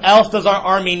 what else does our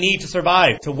army need to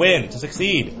survive, to win, to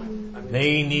succeed?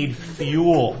 They need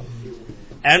fuel.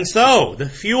 And so, the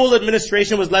fuel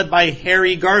administration was led by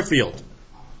Harry Garfield.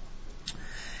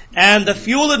 And the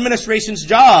fuel administration's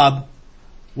job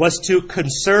was to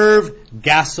conserve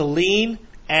gasoline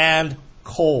and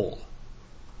coal.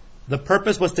 The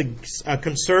purpose was to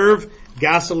conserve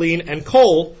gasoline and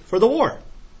coal for the war.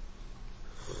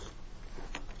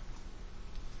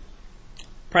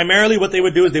 Primarily what they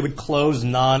would do is they would close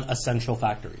non-essential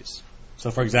factories. So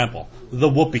for example, the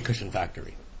whoopee cushion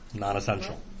factory,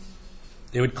 non-essential.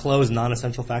 They would close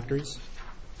non-essential factories,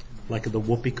 like the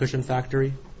whoopee cushion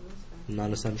factory,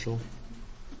 non-essential.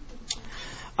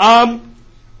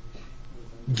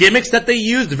 Gimmicks that they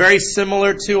used, very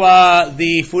similar to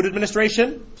the food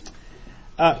administration.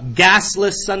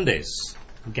 Gasless Sundays.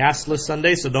 Gasless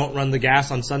Sundays, so don't run the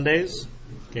gas on Sundays.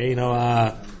 Okay,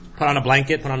 put on a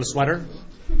blanket, put on a sweater,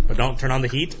 but don't turn on the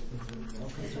heat.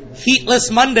 Heatless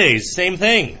Mondays, same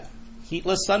thing.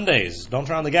 Heatless Sundays, don't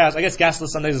turn on the gas. I guess gasless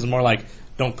Sundays is more like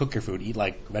don't cook your food, eat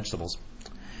like vegetables.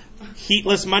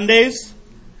 Heatless Mondays,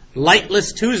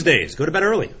 lightless Tuesdays, go to bed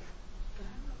early.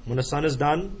 When the sun is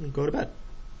done, go to bed.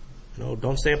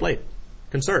 Don't stay up late.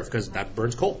 Conserve, because that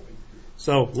burns coal.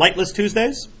 So, lightless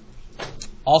Tuesdays.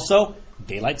 Also,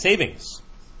 daylight savings.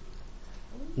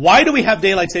 Why do we have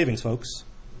daylight savings, folks?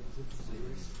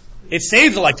 It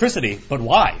saves electricity, but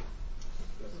why?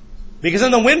 Because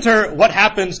in the winter, what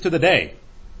happens to the day?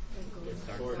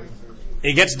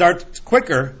 It gets dark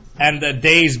quicker, and the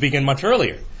days begin much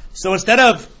earlier. So instead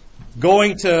of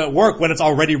going to work when it's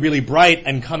already really bright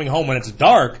and coming home when it's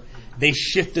dark, they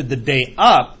shifted the day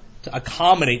up to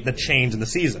accommodate the change in the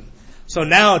season. So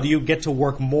now do you get to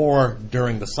work more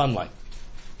during the sunlight?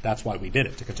 That's why we did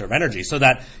it, to conserve energy, so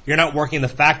that you're not working in the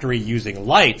factory using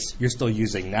lights, you're still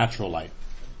using natural light.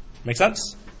 Make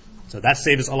sense? So that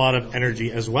saves us a lot of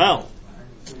energy as well.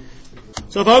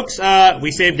 So folks,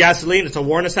 we save gasoline, it's a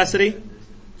war necessity.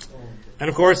 And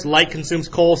of course, light consumes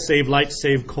coal, save light,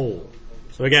 save coal.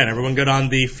 So again, everyone good on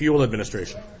the fuel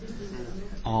administration?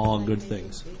 All good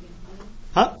things.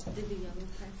 Huh?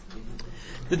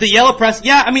 Did the yellow press?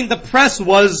 Yeah, the press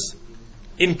was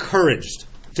encouraged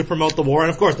to promote the war.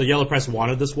 And of course, the yellow press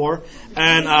wanted this war.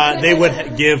 And they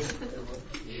would give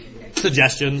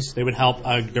suggestions. They would help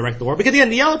direct the war. Because again,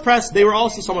 the yellow press, they were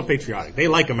also somewhat patriotic. They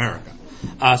like America.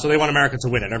 So they want America to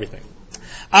win at everything.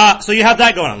 So you have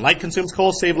that going on. Light consumes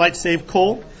coal, save light, save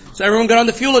coal. So everyone good on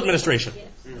the fuel administration?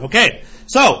 Okay.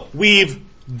 So we've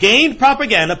gained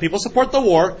propaganda. People support the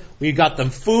war. We got them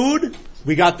food.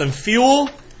 We got them fuel.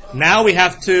 Now we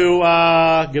have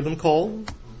to give them coal.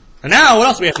 And now what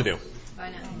else do we have to do?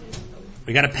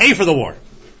 We got to pay for the war.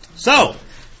 So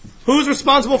who's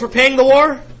responsible for paying the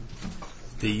war?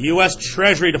 The U.S.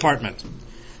 Treasury Department.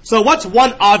 So what's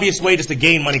one obvious way just to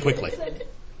gain money quickly?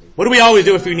 What do we always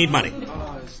do if we need money?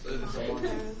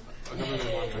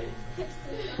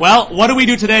 Well, what do we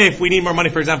do today if we need more money,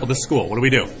 for example, this school? What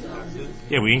do?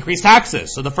 Yeah, we increase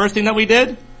taxes. So the first thing that we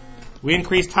did, we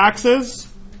increased taxes,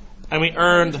 and we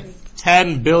earned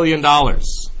 $10 billion.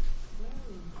 It's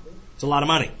a lot of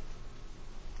money.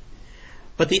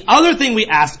 But the other thing we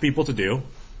asked people to do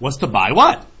was to buy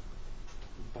what?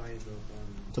 Buy the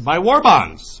bond. To buy war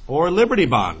bonds or Liberty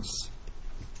bonds.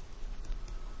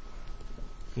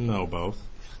 No, both.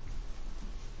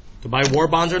 To buy war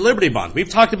bonds or Liberty bonds. We've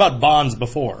talked about bonds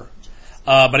before.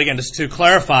 But again, just to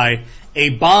clarify, a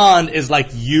bond is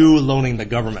like you loaning the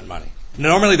government money.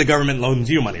 Normally the government loans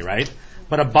you money, right?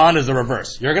 But a bond is the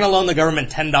reverse. You're going to loan the government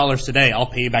 $10 today. I'll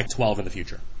pay you back $12 in the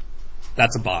future.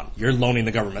 That's a bond. You're loaning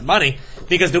the government money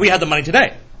because do we have the money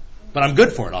today? But I'm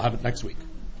good for it. I'll have it next week.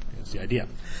 That's the idea.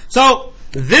 So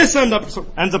this ends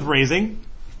up raising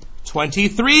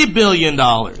 $23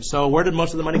 billion. So where did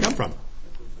most of the money come from?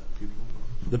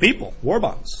 The people. War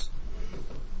bonds.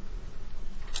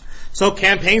 So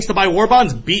campaigns to buy war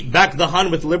bonds, beat back the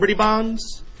Hun with Liberty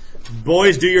bonds.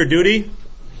 Boys, do your duty.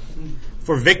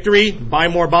 For victory, buy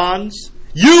more bonds.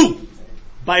 You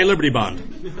buy a Liberty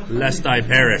bond, lest I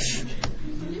perish.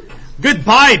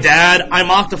 Goodbye, Dad. I'm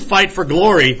off to fight for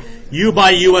glory. You buy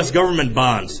U.S. government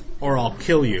bonds, or I'll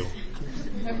kill you.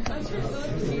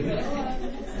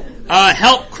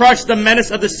 Help crush the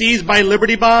menace of the seas, buy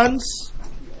Liberty bonds.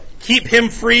 Keep him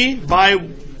free, buy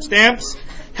stamps.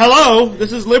 Hello,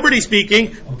 this is Liberty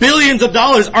speaking. Billions of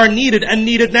dollars are needed and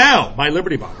needed now. Buy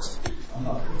Liberty bonds.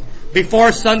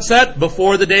 Before sunset,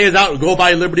 before the day is out, go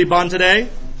buy Liberty bond today.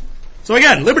 So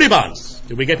again, Liberty bonds.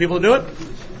 Did we get people to do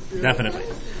it? Definitely.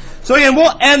 So again,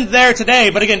 we'll end there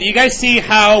today. But again, do you guys see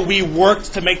how we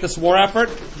worked to make this war effort?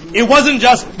 It wasn't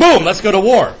just, boom, let's go to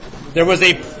war. There was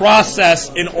a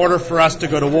process in order for us to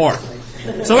go to war.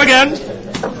 So again,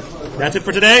 that's it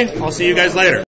for today. I'll see you guys later.